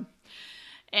over them.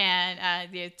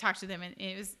 And they talked to them, and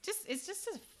it's just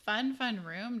a fun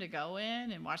room to go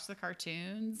in and watch the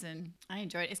cartoons. And I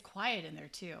enjoyed it. It's quiet in there,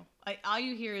 too. All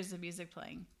you hear is the music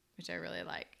playing, which I really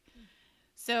like.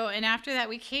 So, and after that,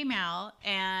 we came out,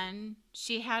 and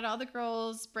she had all the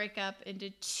girls break up into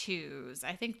twos.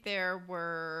 I think there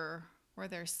were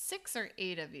there 6 or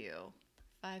 8 of you?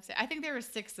 5, 6. I think there were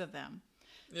 6 of them.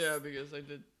 Yeah, because I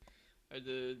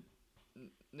did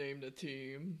name the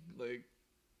team like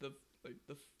the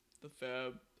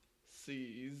Fab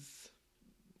C's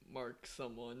mark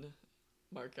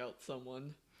out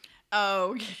someone.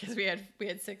 Oh, because we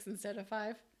had 6 instead of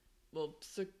 5. Well,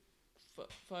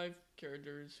 5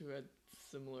 characters who had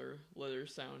similar letter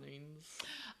soundings.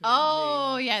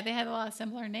 Oh, names. yeah, they had a lot of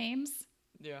similar names.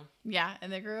 Yeah. Yeah, in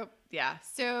the group. Yeah.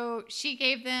 So she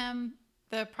gave them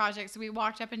the project. So we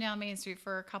walked up and down Main Street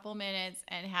for a couple minutes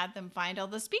and had them find all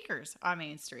the speakers on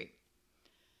Main Street.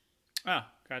 Oh,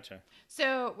 gotcha.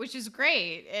 So, which is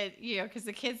great, because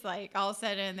the kids like all of a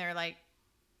sudden they're like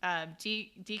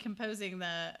decomposing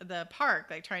the park,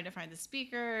 like trying to find the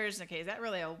speakers. Okay, is that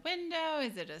really a window?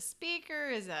 Is it a speaker?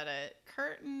 Is that a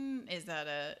curtain? Is that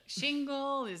a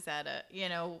shingle? Is that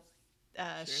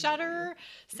a shutter?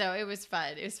 So it was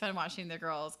fun. It was fun watching the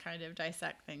girls kind of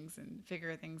dissect things and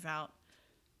figure things out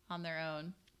on their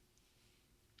own.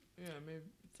 Yeah, maybe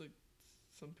it's like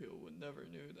some people would never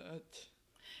knew that.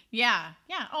 Yeah.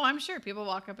 Oh, I'm sure people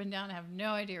walk up and down and have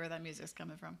no idea where that music's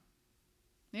coming from.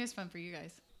 It was fun for you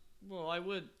guys. Well, I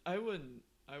would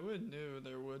knew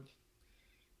there would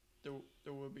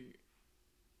be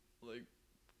like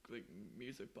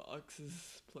music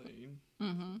boxes playing.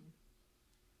 Mm-hmm.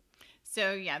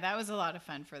 So yeah, that was a lot of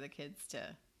fun for the kids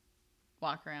to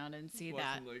walk around and see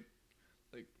that. Like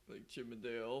Chip and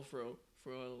Dale throw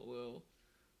a little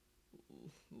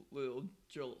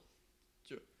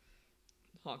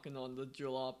honking on the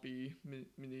jalopy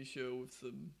mini show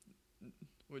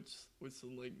with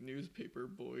some like newspaper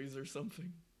boys or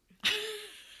something.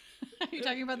 Are you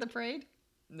talking about the parade?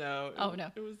 No.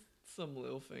 No. It was some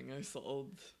little thing I saw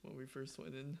when we first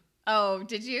went in. Oh,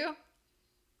 did you?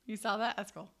 You saw that?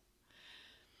 That's cool.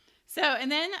 So,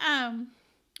 and then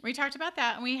we talked about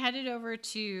that, and we headed over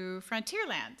to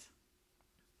Frontierland.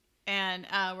 And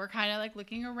we're kind of like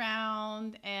looking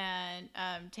around and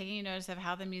taking notice of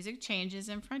how the music changes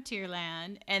in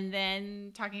Frontierland, and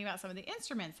then talking about some of the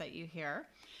instruments that you hear.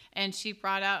 And she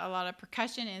brought out a lot of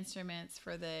percussion instruments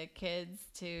for the kids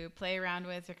to play around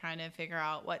with to kind of figure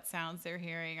out what sounds they're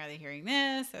hearing. Are they hearing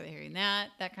this? Are they hearing that?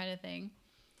 That kind of thing.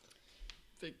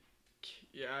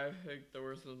 I think there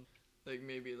were some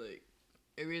maybe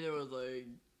there was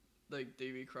like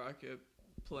Davy Crockett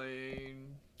playing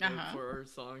for our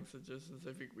song suggestions.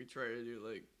 I think we try to do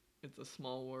like It's a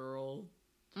Small World.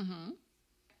 Mm-hmm.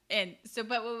 And so,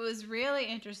 but what was really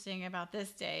interesting about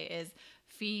this day is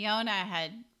Fiona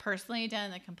had personally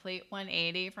done the complete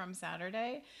 180 from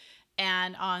Saturday.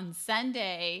 And on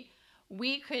Sunday,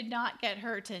 we could not get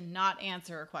her to not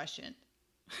answer a question.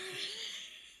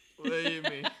 What do you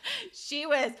mean? She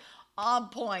was on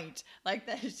point. Like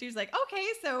that. She was like, okay,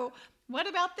 so what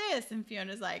about this? And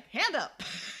Fiona's like, hand up.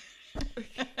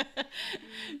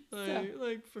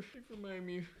 Like for my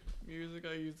music,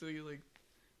 I usually like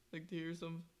to hear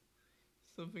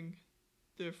something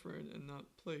different and not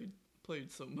played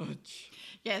so much.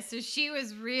 Yeah, so she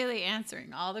was really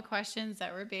answering all the questions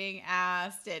that were being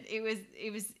asked, and it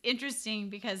was interesting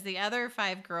because the other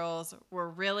 5 girls were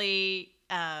really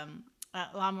a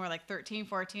lot more like 13,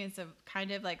 14, so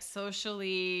kind of like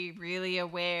socially really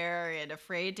aware and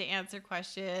afraid to answer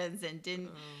questions and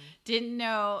didn't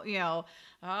know,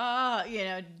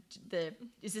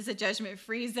 is this a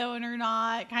judgment-free zone or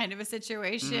not kind of a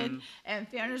situation. Mm-hmm. And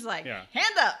Fiona's like,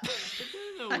 hand up.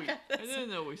 I didn't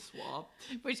know we swapped.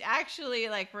 Which actually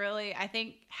like really, I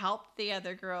think, helped the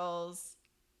other girls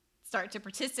start to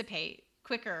participate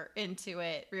quicker into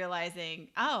it, realizing,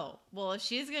 oh, well, if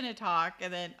she's going to talk,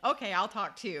 and then, okay, I'll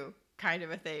talk too, kind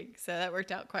of a thing. So that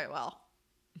worked out quite well.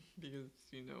 Because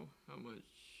you know how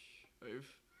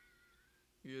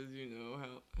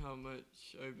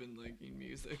much I've been liking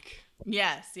music.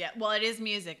 Yes, yeah. Well, it is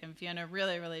music, and Fiona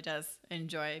really, really does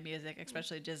enjoy music,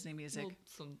 especially Disney music.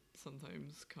 Well,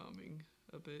 sometimes calming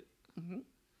a bit. Mm-hmm.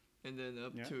 And then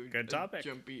up to good a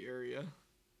jumpy area.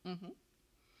 Mm-hmm.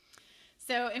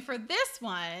 So, and for this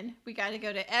one, we got to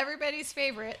go to everybody's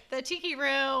favorite, the Tiki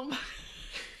Room.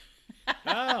 Oh,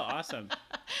 awesome!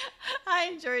 I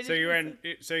enjoyed it.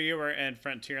 So you were in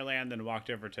Frontierland, then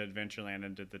walked over to Adventureland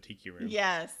and did the Tiki Room.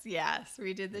 Yes,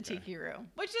 we did the Tiki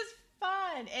Room, which is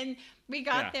fun, and we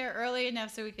got there early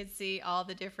enough so we could see all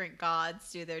the different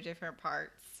gods do their different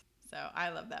parts. So I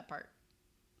love that part.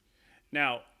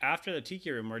 Now, after the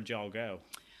Tiki Room, where'd y'all go?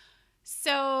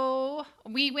 So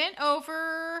we went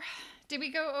over. Did we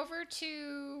go over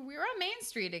to? We were on Main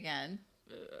Street again.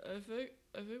 I think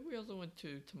we also went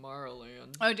to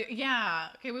Tomorrowland. Oh, yeah.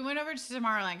 Okay, we went over to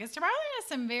Tomorrowland because Tomorrowland has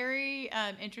some very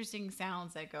interesting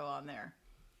sounds that go on there.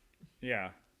 Yeah.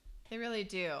 They really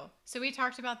do. So we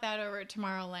talked about that over at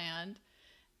Tomorrowland.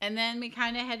 And then we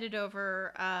kind of headed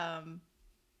over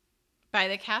by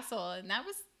the castle. And that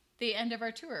was the end of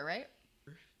our tour, right?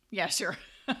 Yeah, sure.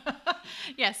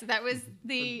 Yeah, so that was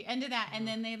the end of that. And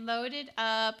then they loaded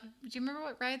up. Do you remember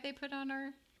what ride they put on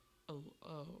our?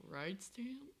 Ride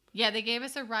stamp? Yeah, they gave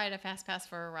us a ride, a fast pass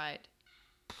for a ride.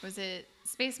 Was it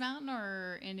Space Mountain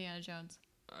or Indiana Jones?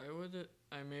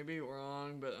 I may be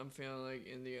wrong, but I'm feeling like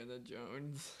Indiana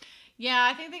Jones. Yeah,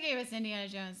 I think they gave us Indiana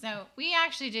Jones. No, we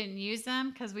actually didn't use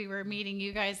them because we were meeting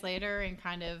you guys later and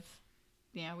kind of,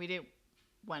 we didn't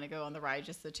want to go on the ride,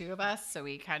 just the two of us. So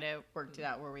we kind of worked it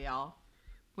out where we all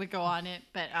would go on it.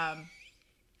 But,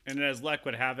 And as luck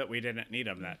would have it, we didn't need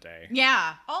them that day.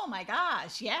 yeah. Oh my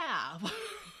gosh. Yeah.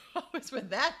 What was with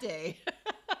that day?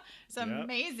 It's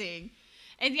amazing.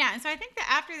 And yeah, and so I think that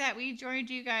after that we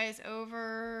joined you guys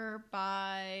over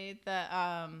by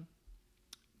the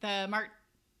Mark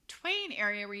Twain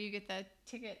area where you get the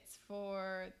tickets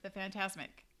for the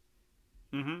Fantasmic.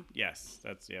 Mm-hmm. Yes,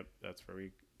 that's where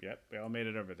we all made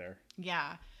it over there.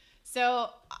 Yeah. So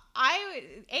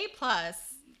A+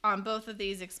 on both of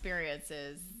these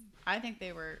experiences. I think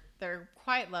they're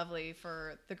quite lovely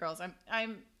for the girls. I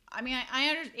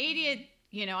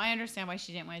understand why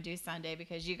she didn't want to do Sunday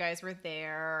because you guys were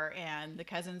there and the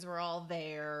cousins were all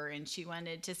there and she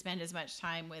wanted to spend as much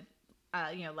time with,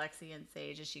 Lexi and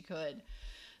Sage as she could.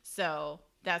 So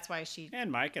that's why she.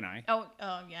 And Mike and I. Oh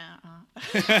yeah.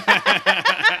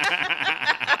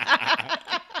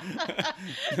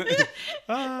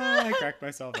 I cracked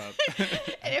myself up.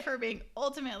 And if we're being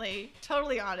ultimately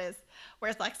totally honest,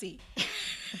 where's Lexi?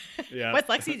 Yeah. What's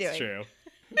Lexi doing? True.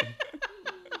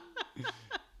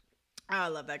 I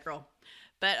love that girl.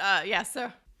 But yeah,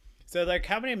 so like,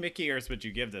 how many Mickey ears would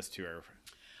you give this to her?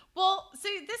 well,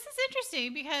 see, this is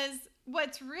interesting because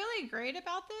what's really great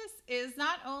about this is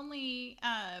not only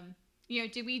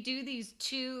did we do these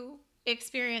two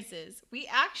experiences, we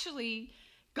actually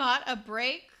got a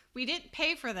break. We didn't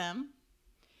pay for them,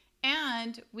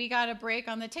 and we got a break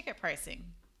on the ticket pricing.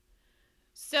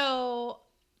 So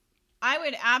I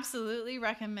would absolutely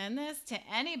recommend this to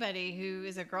anybody who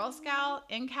is a Girl Scout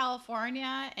in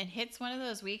California and hits one of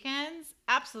those weekends.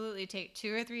 Absolutely take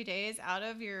 2 or 3 days out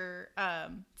of your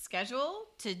schedule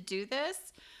to do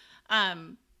this.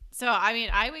 So I mean,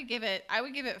 I would give it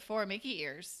 4 Mickey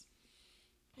ears.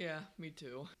 Yeah, me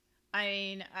too. I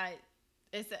mean,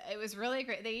 it was really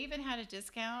great. They even had a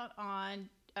discount on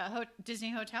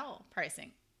Disney hotel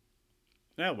pricing.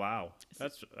 Oh wow,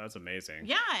 that's amazing.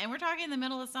 Yeah, and we're talking in the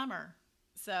middle of summer,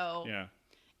 so yeah,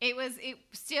 it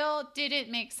still didn't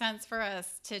make sense for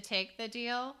us to take the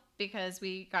deal because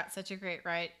we got such a great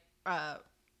rate at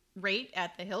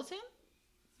the Hilton,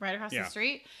 right across the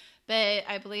street. But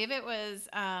I believe it was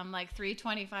like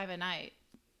 $325 a night.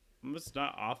 It's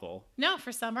not awful. No,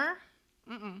 for summer.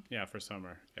 Mm-mm. Yeah, for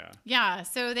summer. Yeah. Yeah,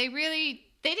 so they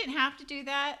didn't have to do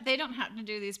that. They don't have to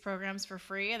do these programs for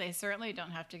free, and they certainly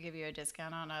don't have to give you a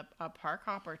discount on a park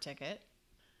hopper ticket.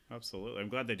 Absolutely. I'm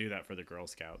glad they do that for the Girl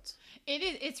Scouts.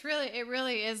 It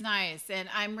really is nice, and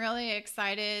I'm really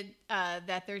excited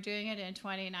that they're doing it in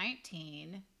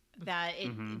 2019. That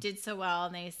it did so well,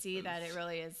 and they see that it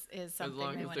really is something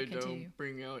they want to continue. As long as they don't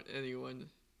bring out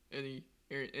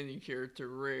any character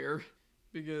rare,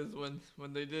 because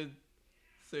when they did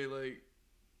say like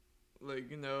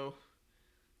no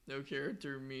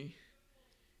character me,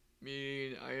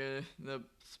 I ended up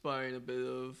spying a bit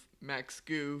of Max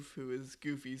Goof, who is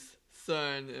Goofy's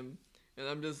son, and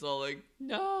I'm just all like,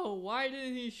 no, why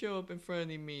didn't he show up in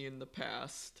front of me in the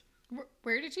past?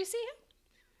 Where did you see him?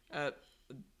 At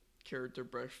a character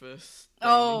breakfast.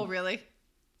 Oh, really?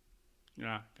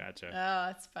 Yeah, gotcha. Oh,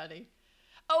 that's funny.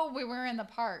 Oh, we were in the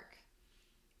park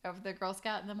of the Girl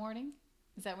Scout in the morning.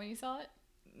 Is that when you saw it?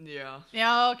 Yeah.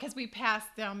 No, because we passed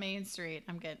down Main Street.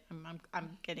 I'm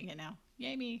getting it now.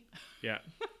 Yay me. Yeah.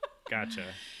 Gotcha.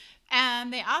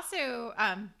 And they also,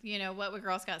 what would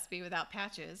Girl Scouts be without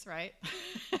patches, right?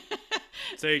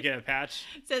 So you get a patch?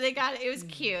 So it was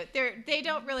cute. They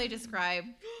don't really describe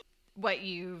what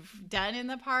you've done in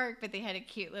the park, but they had a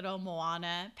cute little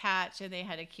Moana patch and they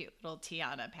had a cute little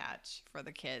Tiana patch for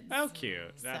the kids. Oh,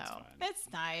 cute. That's fun. It's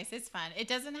nice. It's fun. It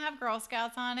doesn't have Girl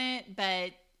Scouts on it,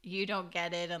 but you don't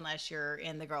get it unless you're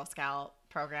in the Girl Scout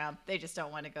program. They just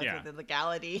don't want to go through the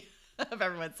legality of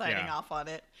everyone signing off on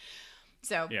it.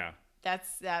 So yeah, that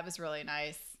was really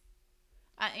nice.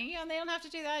 They don't have to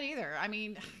do that either. I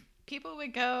mean, people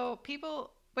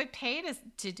would pay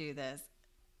to do this.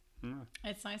 Mm.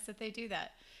 It's nice that they do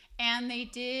that. And they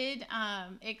did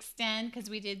extend, because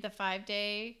we did the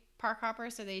 5-day park hopper,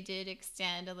 so they did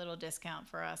extend a little discount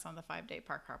for us on the 5-day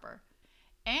park hopper.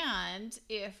 And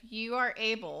if you are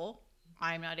able,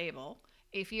 I'm not able,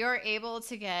 if you are able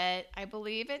to get, I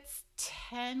believe it's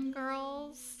 10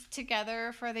 girls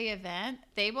together for the event,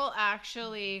 they will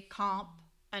actually comp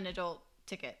an adult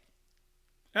ticket.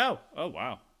 Oh,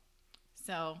 wow.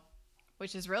 So,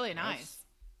 which is really nice.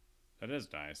 That is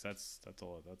nice. That's a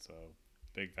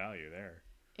big value there.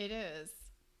 It is.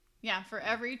 Yeah, for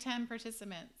every 10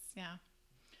 participants. Yeah.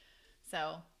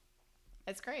 So,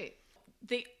 it's great.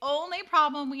 The only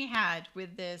problem we had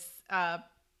with this,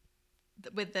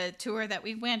 with the tour that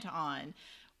we went on,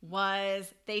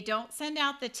 was they don't send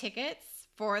out the tickets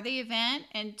for the event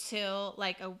until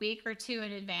like a week or two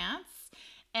in advance.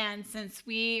 And since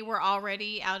we were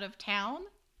already out of town,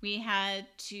 we had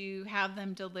to have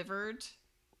them delivered.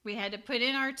 We had to put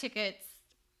in our tickets,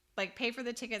 like pay for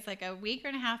the tickets like a week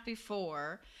and a half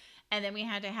before. And then we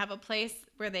had to have a place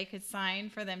where they could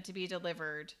sign for them to be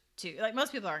delivered to. Like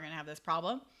most people aren't going to have this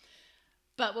problem.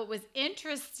 But what was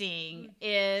interesting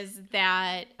is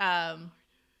that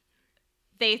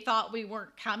they thought we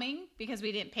weren't coming because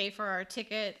we didn't pay for our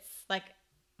tickets like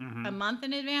a month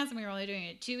in advance, and we were only doing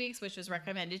it 2 weeks, which was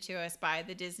recommended to us by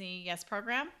the Disney Yes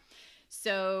program.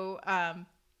 So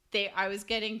I was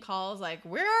getting calls like,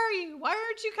 "Where are you? Why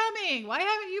aren't you coming? Why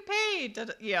haven't you paid?"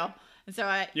 You know. And so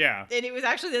and it was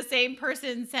actually the same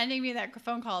person sending me that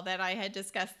phone call that I had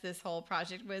discussed this whole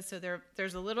project with. So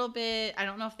there's a little bit, I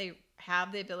don't know if they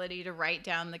have the ability to write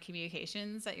down the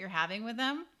communications that you're having with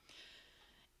them.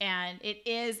 And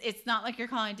it's not like you're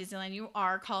calling Disneyland. You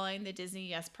are calling the Disney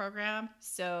Yes program.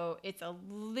 So it's a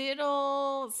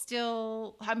little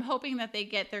still, I'm hoping that they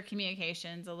get their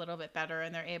communications a little bit better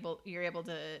and you're able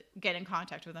to get in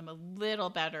contact with them a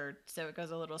little better so it goes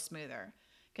a little smoother.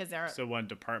 So one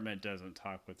department doesn't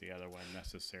talk with the other one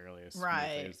necessarily as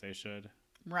smoothly as they should.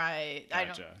 Right.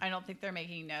 Gotcha. I don't think they're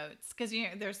making notes because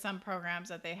there's some programs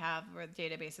that they have where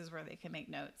databases where they can make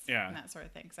notes and that sort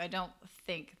of thing. So I don't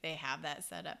think they have that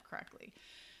set up correctly.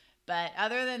 But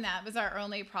other than that was our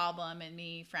only problem, and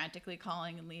me frantically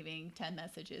calling and leaving 10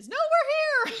 messages. No,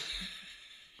 we're here.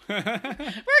 We're coming.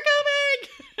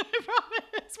 I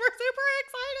promise. We're super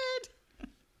excited.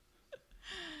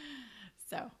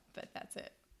 So, but that's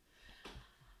it.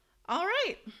 All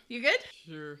right. You good?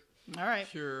 Sure. All right.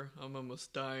 Sure. I'm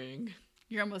almost dying.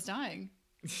 You're almost dying.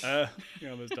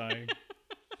 You're almost dying.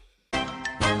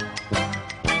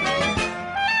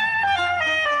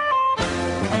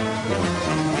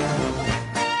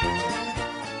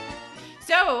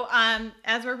 So,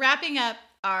 as we're wrapping up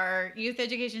our youth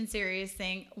education series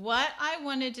thing, what I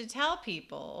wanted to tell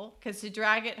people, because to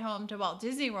drag it home to Walt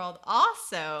Disney World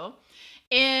also,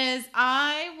 is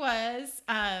I was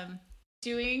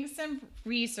doing some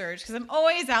research because I'm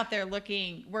always out there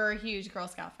looking. We're a huge Girl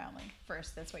Scout family.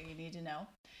 First, that's what you need to know.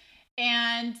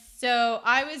 And so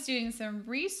I was doing some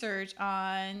research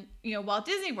on, Walt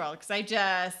Disney World because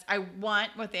I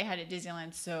want what they had at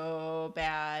Disneyland so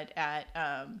bad at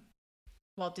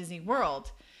Walt Disney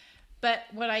World. But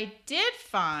what I did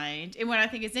find, and what I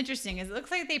think is interesting, is it looks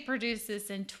like they produced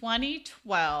this in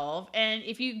 2012. And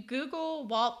if you Google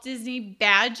Walt Disney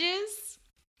badges,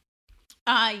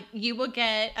 you will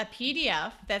get a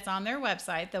PDF that's on their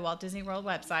website, the Walt Disney World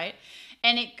website,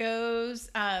 and it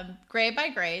goes grade by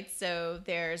grade. So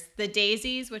there's the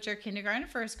daisies, which are kindergarten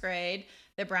and first grade,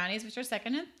 the brownies, which are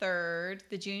second and third,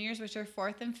 the juniors, which are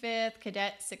fourth and fifth,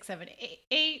 cadets 6, 7,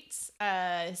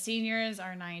 8, seniors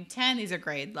are 9, 10. These are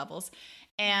grade levels,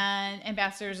 and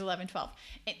ambassadors 11, 12.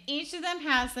 And each of them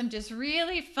has some just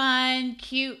really fun,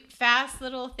 cute, fast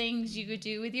little things you could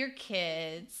do with your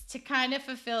kids to kind of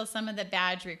fulfill some of the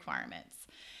badge requirements.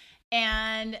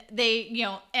 And they,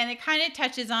 and it kind of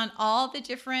touches on all the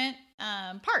different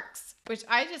parks, which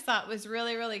I just thought was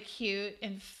really, really cute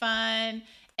and fun.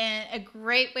 And a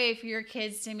great way for your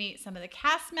kids to meet some of the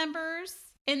cast members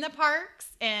in the parks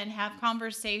and have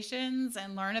conversations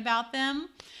and learn about them,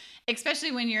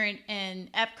 especially when you're in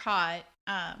Epcot.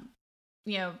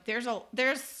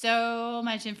 There's so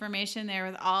much information there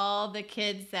with all the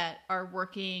kids that are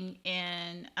working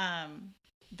in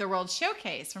the World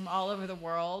Showcase from all over the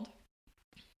world.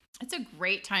 It's a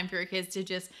great time for your kids to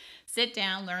just sit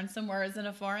down, learn some words in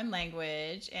a foreign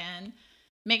language, and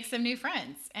make some new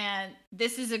friends. And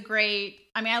this is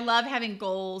I love having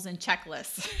goals and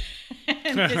checklists.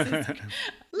 Love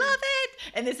it.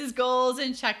 And this is goals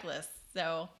and checklists.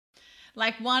 So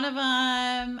like one of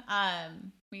them, let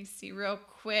me see real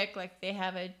quick, like they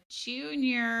have a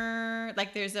junior,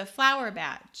 like there's a flower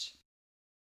badge.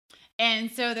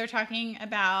 And so they're talking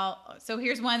about, so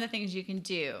here's one of the things you can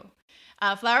do.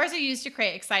 Flowers are used to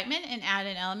create excitement and add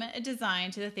an element of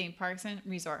design to the theme parks and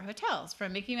resort hotels.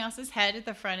 From Mickey Mouse's head at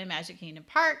the front of Magic Kingdom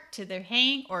Park to the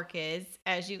hanging orchids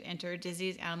as you enter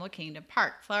Disney's Animal Kingdom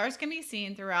Park. Flowers can be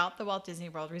seen throughout the Walt Disney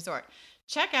World Resort.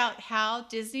 check out how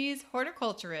Disney's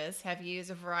horticulturists have used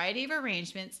a variety of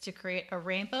arrangements to create a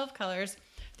rainbow of colors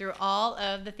through all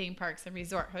of the theme parks and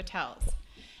resort hotels.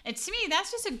 And to me,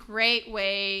 that's just a great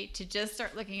way to just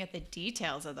start looking at the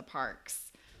details of the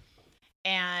parks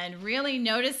and really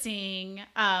noticing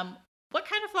what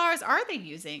kind of flowers are they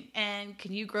using, and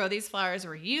can you grow these flowers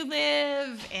where you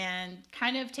live, and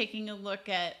kind of taking a look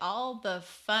at all the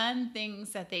fun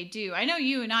things that they do. I know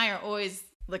you and I are always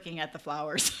looking at the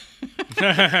flowers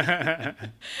because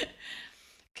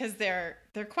they're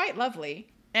quite lovely,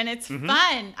 and it's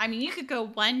fun. I mean, you could go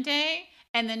one day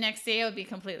and the next day it would be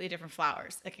completely different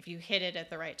flowers, like if you hit it at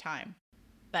the right time.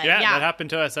 But Yeah, that happened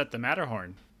to us at the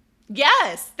Matterhorn.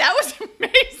 Yes, that was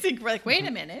amazing. We're like, wait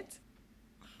a minute.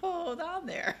 Hold on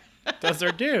there. Those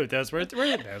are new. Those were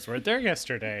there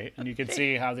yesterday, and you can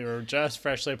see how they were just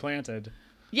freshly planted.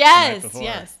 Yes, before.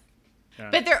 yes. Yeah.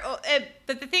 But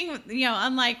the thing,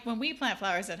 unlike when we plant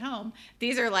flowers at home,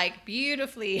 these are like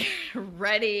beautifully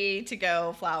ready to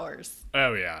go flowers.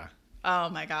 Oh yeah. Oh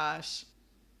my gosh.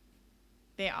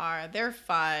 They're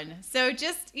fun. So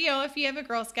just, if you have a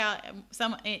Girl Scout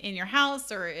in your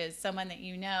house, or is someone that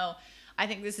you know, I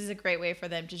think this is a great way for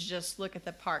them to just look at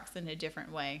the parks in a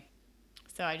different way.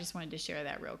 So I just wanted to share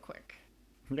that real quick.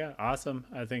 Yeah, awesome.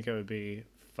 I think it would be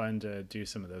fun to do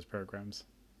some of those programs.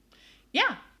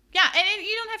 Yeah. Yeah. And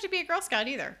you don't have to be a Girl Scout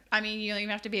either. I mean, you don't even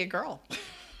have to be a girl.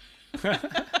 These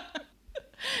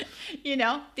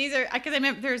are, because I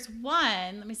remember there's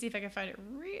one, let me see if I can find it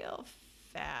real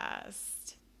fast.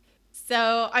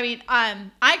 So, I mean,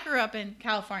 I grew up in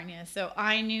California, so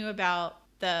I knew about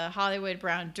the Hollywood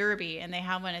Brown Derby, and they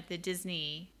have one at the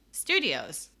Disney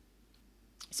Studios.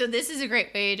 So this is a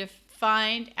great way to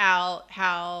find out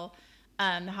how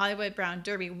the Hollywood Brown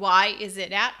Derby, why is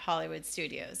it at Hollywood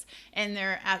Studios? And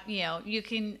you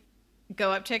can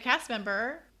go up to a cast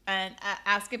member and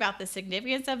ask about the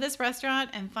significance of this restaurant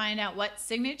and find out what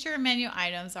signature menu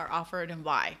items are offered and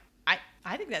why.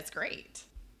 I think that's great.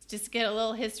 Just get a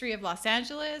little history of Los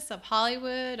Angeles, of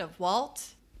Hollywood, of Walt.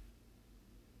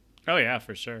 Oh yeah,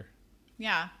 for sure.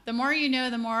 Yeah. The more you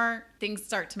know, the more things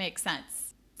start to make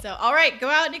sense. So, all right, go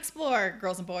out and explore,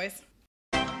 girls and boys.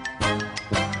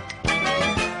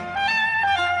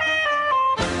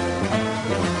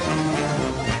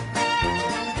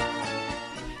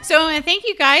 So I want to thank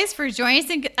you guys for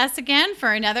joining us again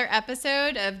for another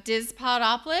episode of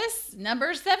Dispodopolis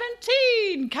number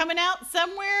 17, coming out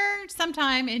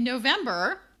sometime in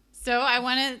November. So I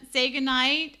want to say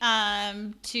goodnight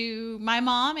to my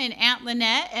mom and Aunt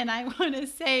Lynette, and I want to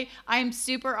say I'm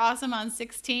super awesome on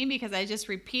 16 because I just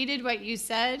repeated what you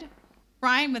said,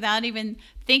 Ryan, without even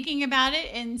thinking about it,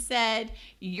 and said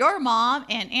your mom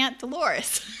and Aunt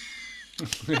Dolores.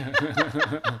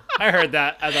 I heard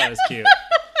that. I thought it was cute.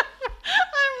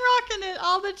 I'm rocking it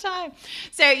all the time.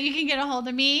 So you can get a hold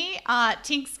of me,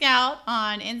 Tink Scout,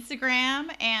 on Instagram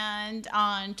and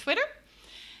on Twitter.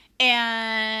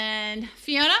 And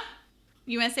Fiona,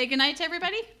 you want to say goodnight to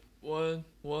everybody? One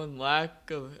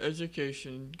lack of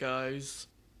education, guys.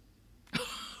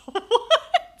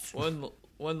 What?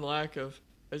 One lack of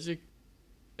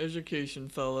education,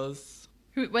 fellas.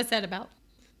 What's that about?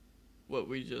 What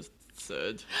we just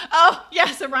said. Oh, yeah.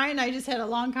 So Ryan and I just had a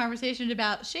long conversation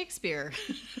about Shakespeare.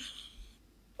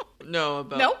 No,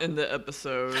 about Nope. in the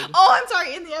episode. Oh, I'm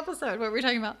sorry. In the episode, what were we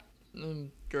talking about?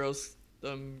 Girl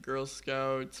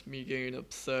Scouts, me getting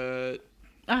upset.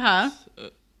 Uh-huh. Uh,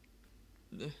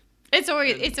 It's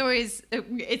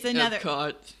another.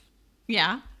 Epcot.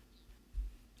 Yeah.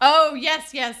 Oh,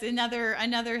 yes.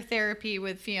 Another therapy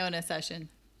with Fiona session.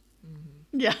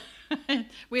 Mm-hmm. Yeah.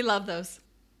 We love those.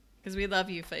 Because we love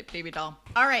you, baby doll.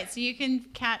 All right, so you can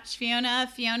catch Fiona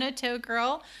Toad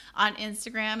Girl, on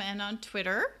Instagram and on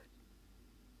Twitter.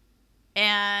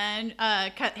 And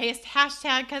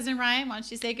hashtag Cousin Ryan, why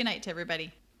don't you say goodnight to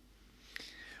everybody?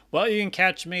 Well, you can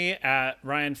catch me at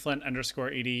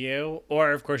RyanFlint_edu,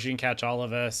 or of course you can catch all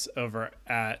of us over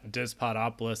at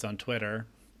Dispodopolis on Twitter.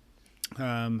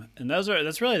 And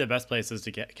that's really the best places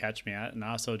to catch me at. And I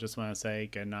also just want to say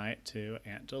goodnight to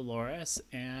Aunt Dolores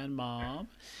and Mom.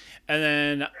 And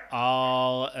then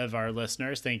all of our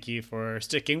listeners, thank you for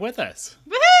sticking with us.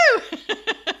 Woohoo!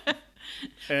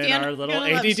 In Fiona- our little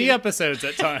Fiona loves ADD you. episodes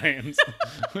at times.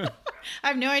 I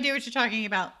have no idea what you're talking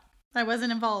about. I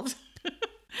wasn't involved.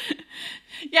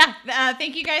 Yeah,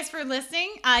 thank you guys for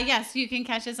listening. Yes, you can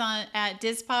catch us at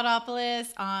Dispodopolis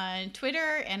on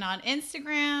Twitter and on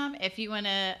Instagram. If you want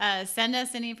to send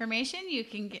us any information, you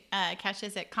can catch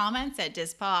us at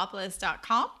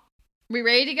comments@dispodopolis.com. We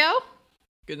ready to go?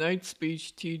 Good night,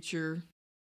 speech teacher.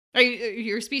 Are you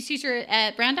your speech teacher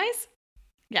at Brandeis?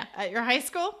 Yeah, at your high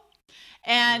school?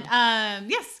 And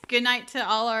yes, good night to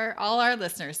all our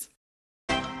listeners.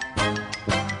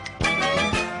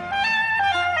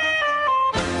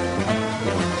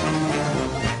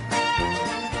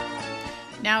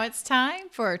 Now it's time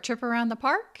for a trip around the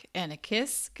park and a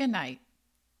kiss goodnight.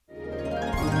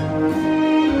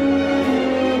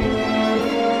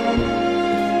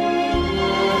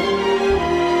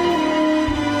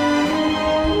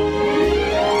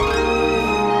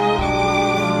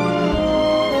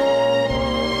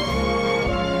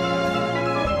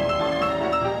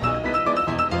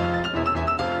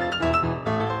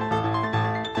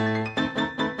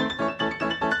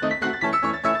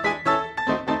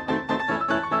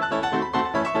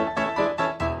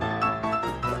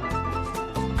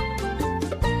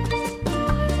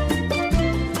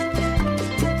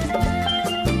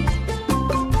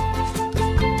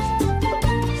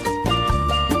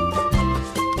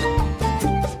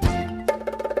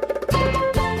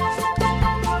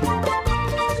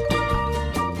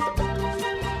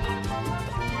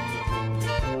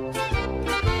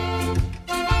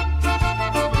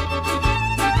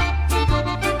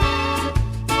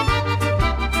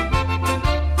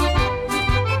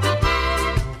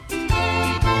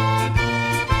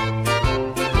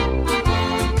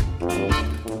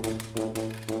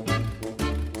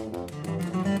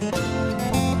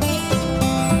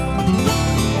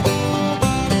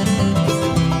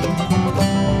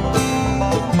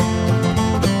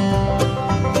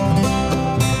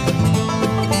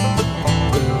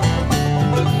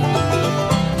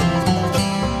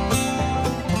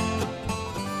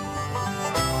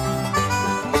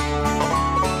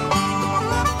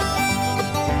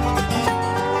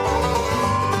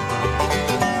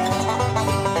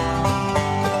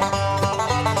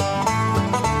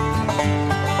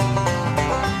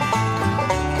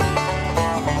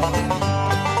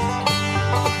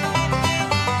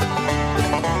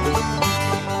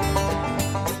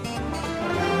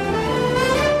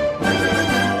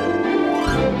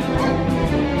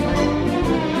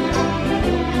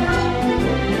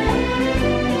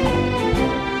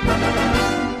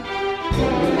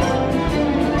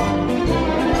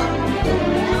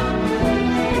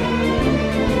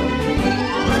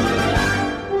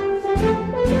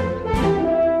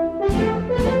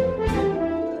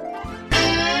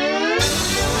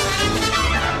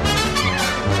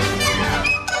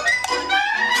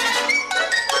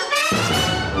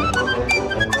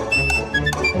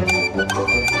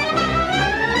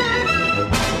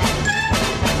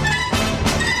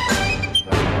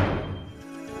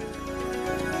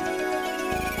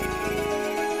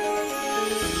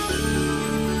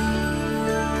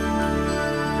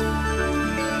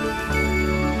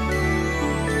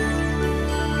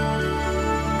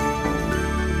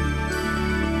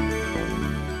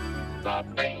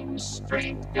 Main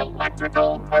Street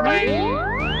Electrical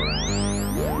Parade.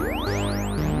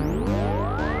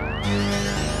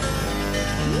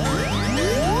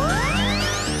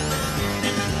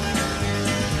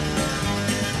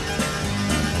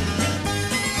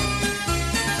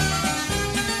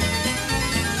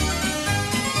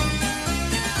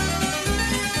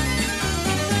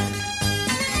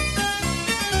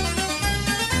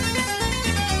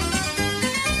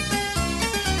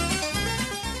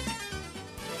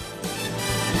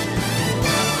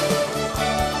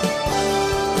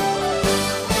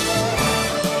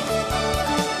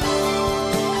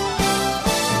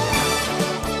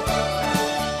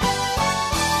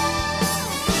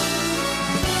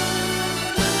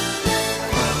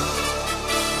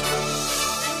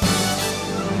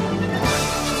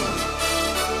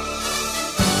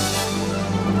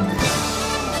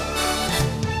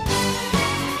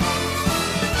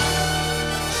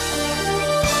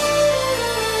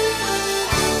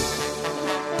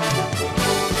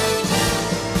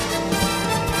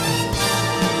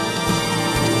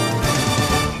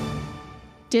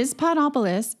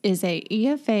 Dispodopolis is a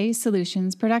EFA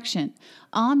Solutions production.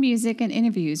 All music and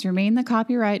interviews remain the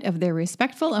copyright of their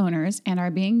respectful owners and are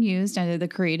being used under the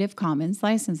Creative Commons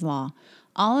license law.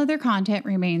 All other content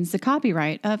remains the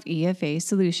copyright of EFA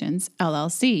Solutions,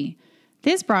 LLC.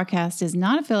 This broadcast is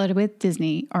not affiliated with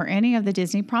Disney or any of the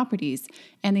Disney properties,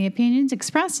 and the opinions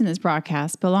expressed in this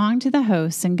broadcast belong to the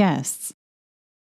hosts and guests.